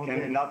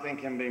 nothing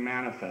can be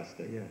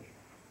manifested. Yes.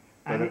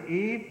 And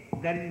if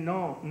there is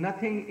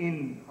nothing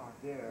in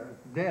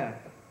there,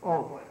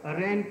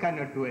 rain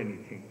cannot do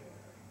anything.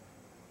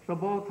 So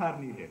both are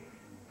needed.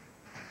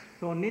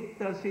 So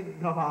Nitya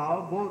Siddha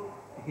Bhav, both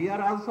here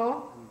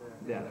also,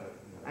 there.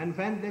 And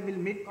when they will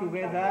meet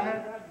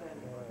together,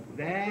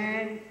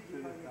 then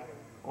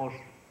our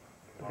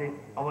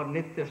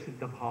Nitya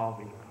Siddha Bhav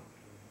will come.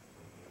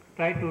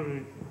 Try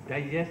to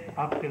digest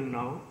up till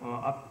now,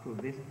 up to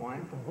this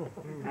point,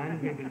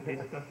 and we will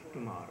discuss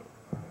tomorrow.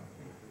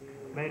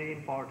 Very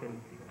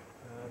important thing.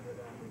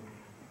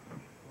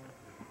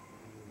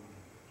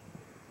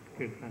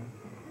 Kirtan.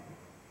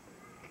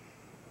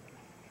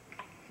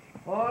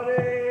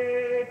 Hare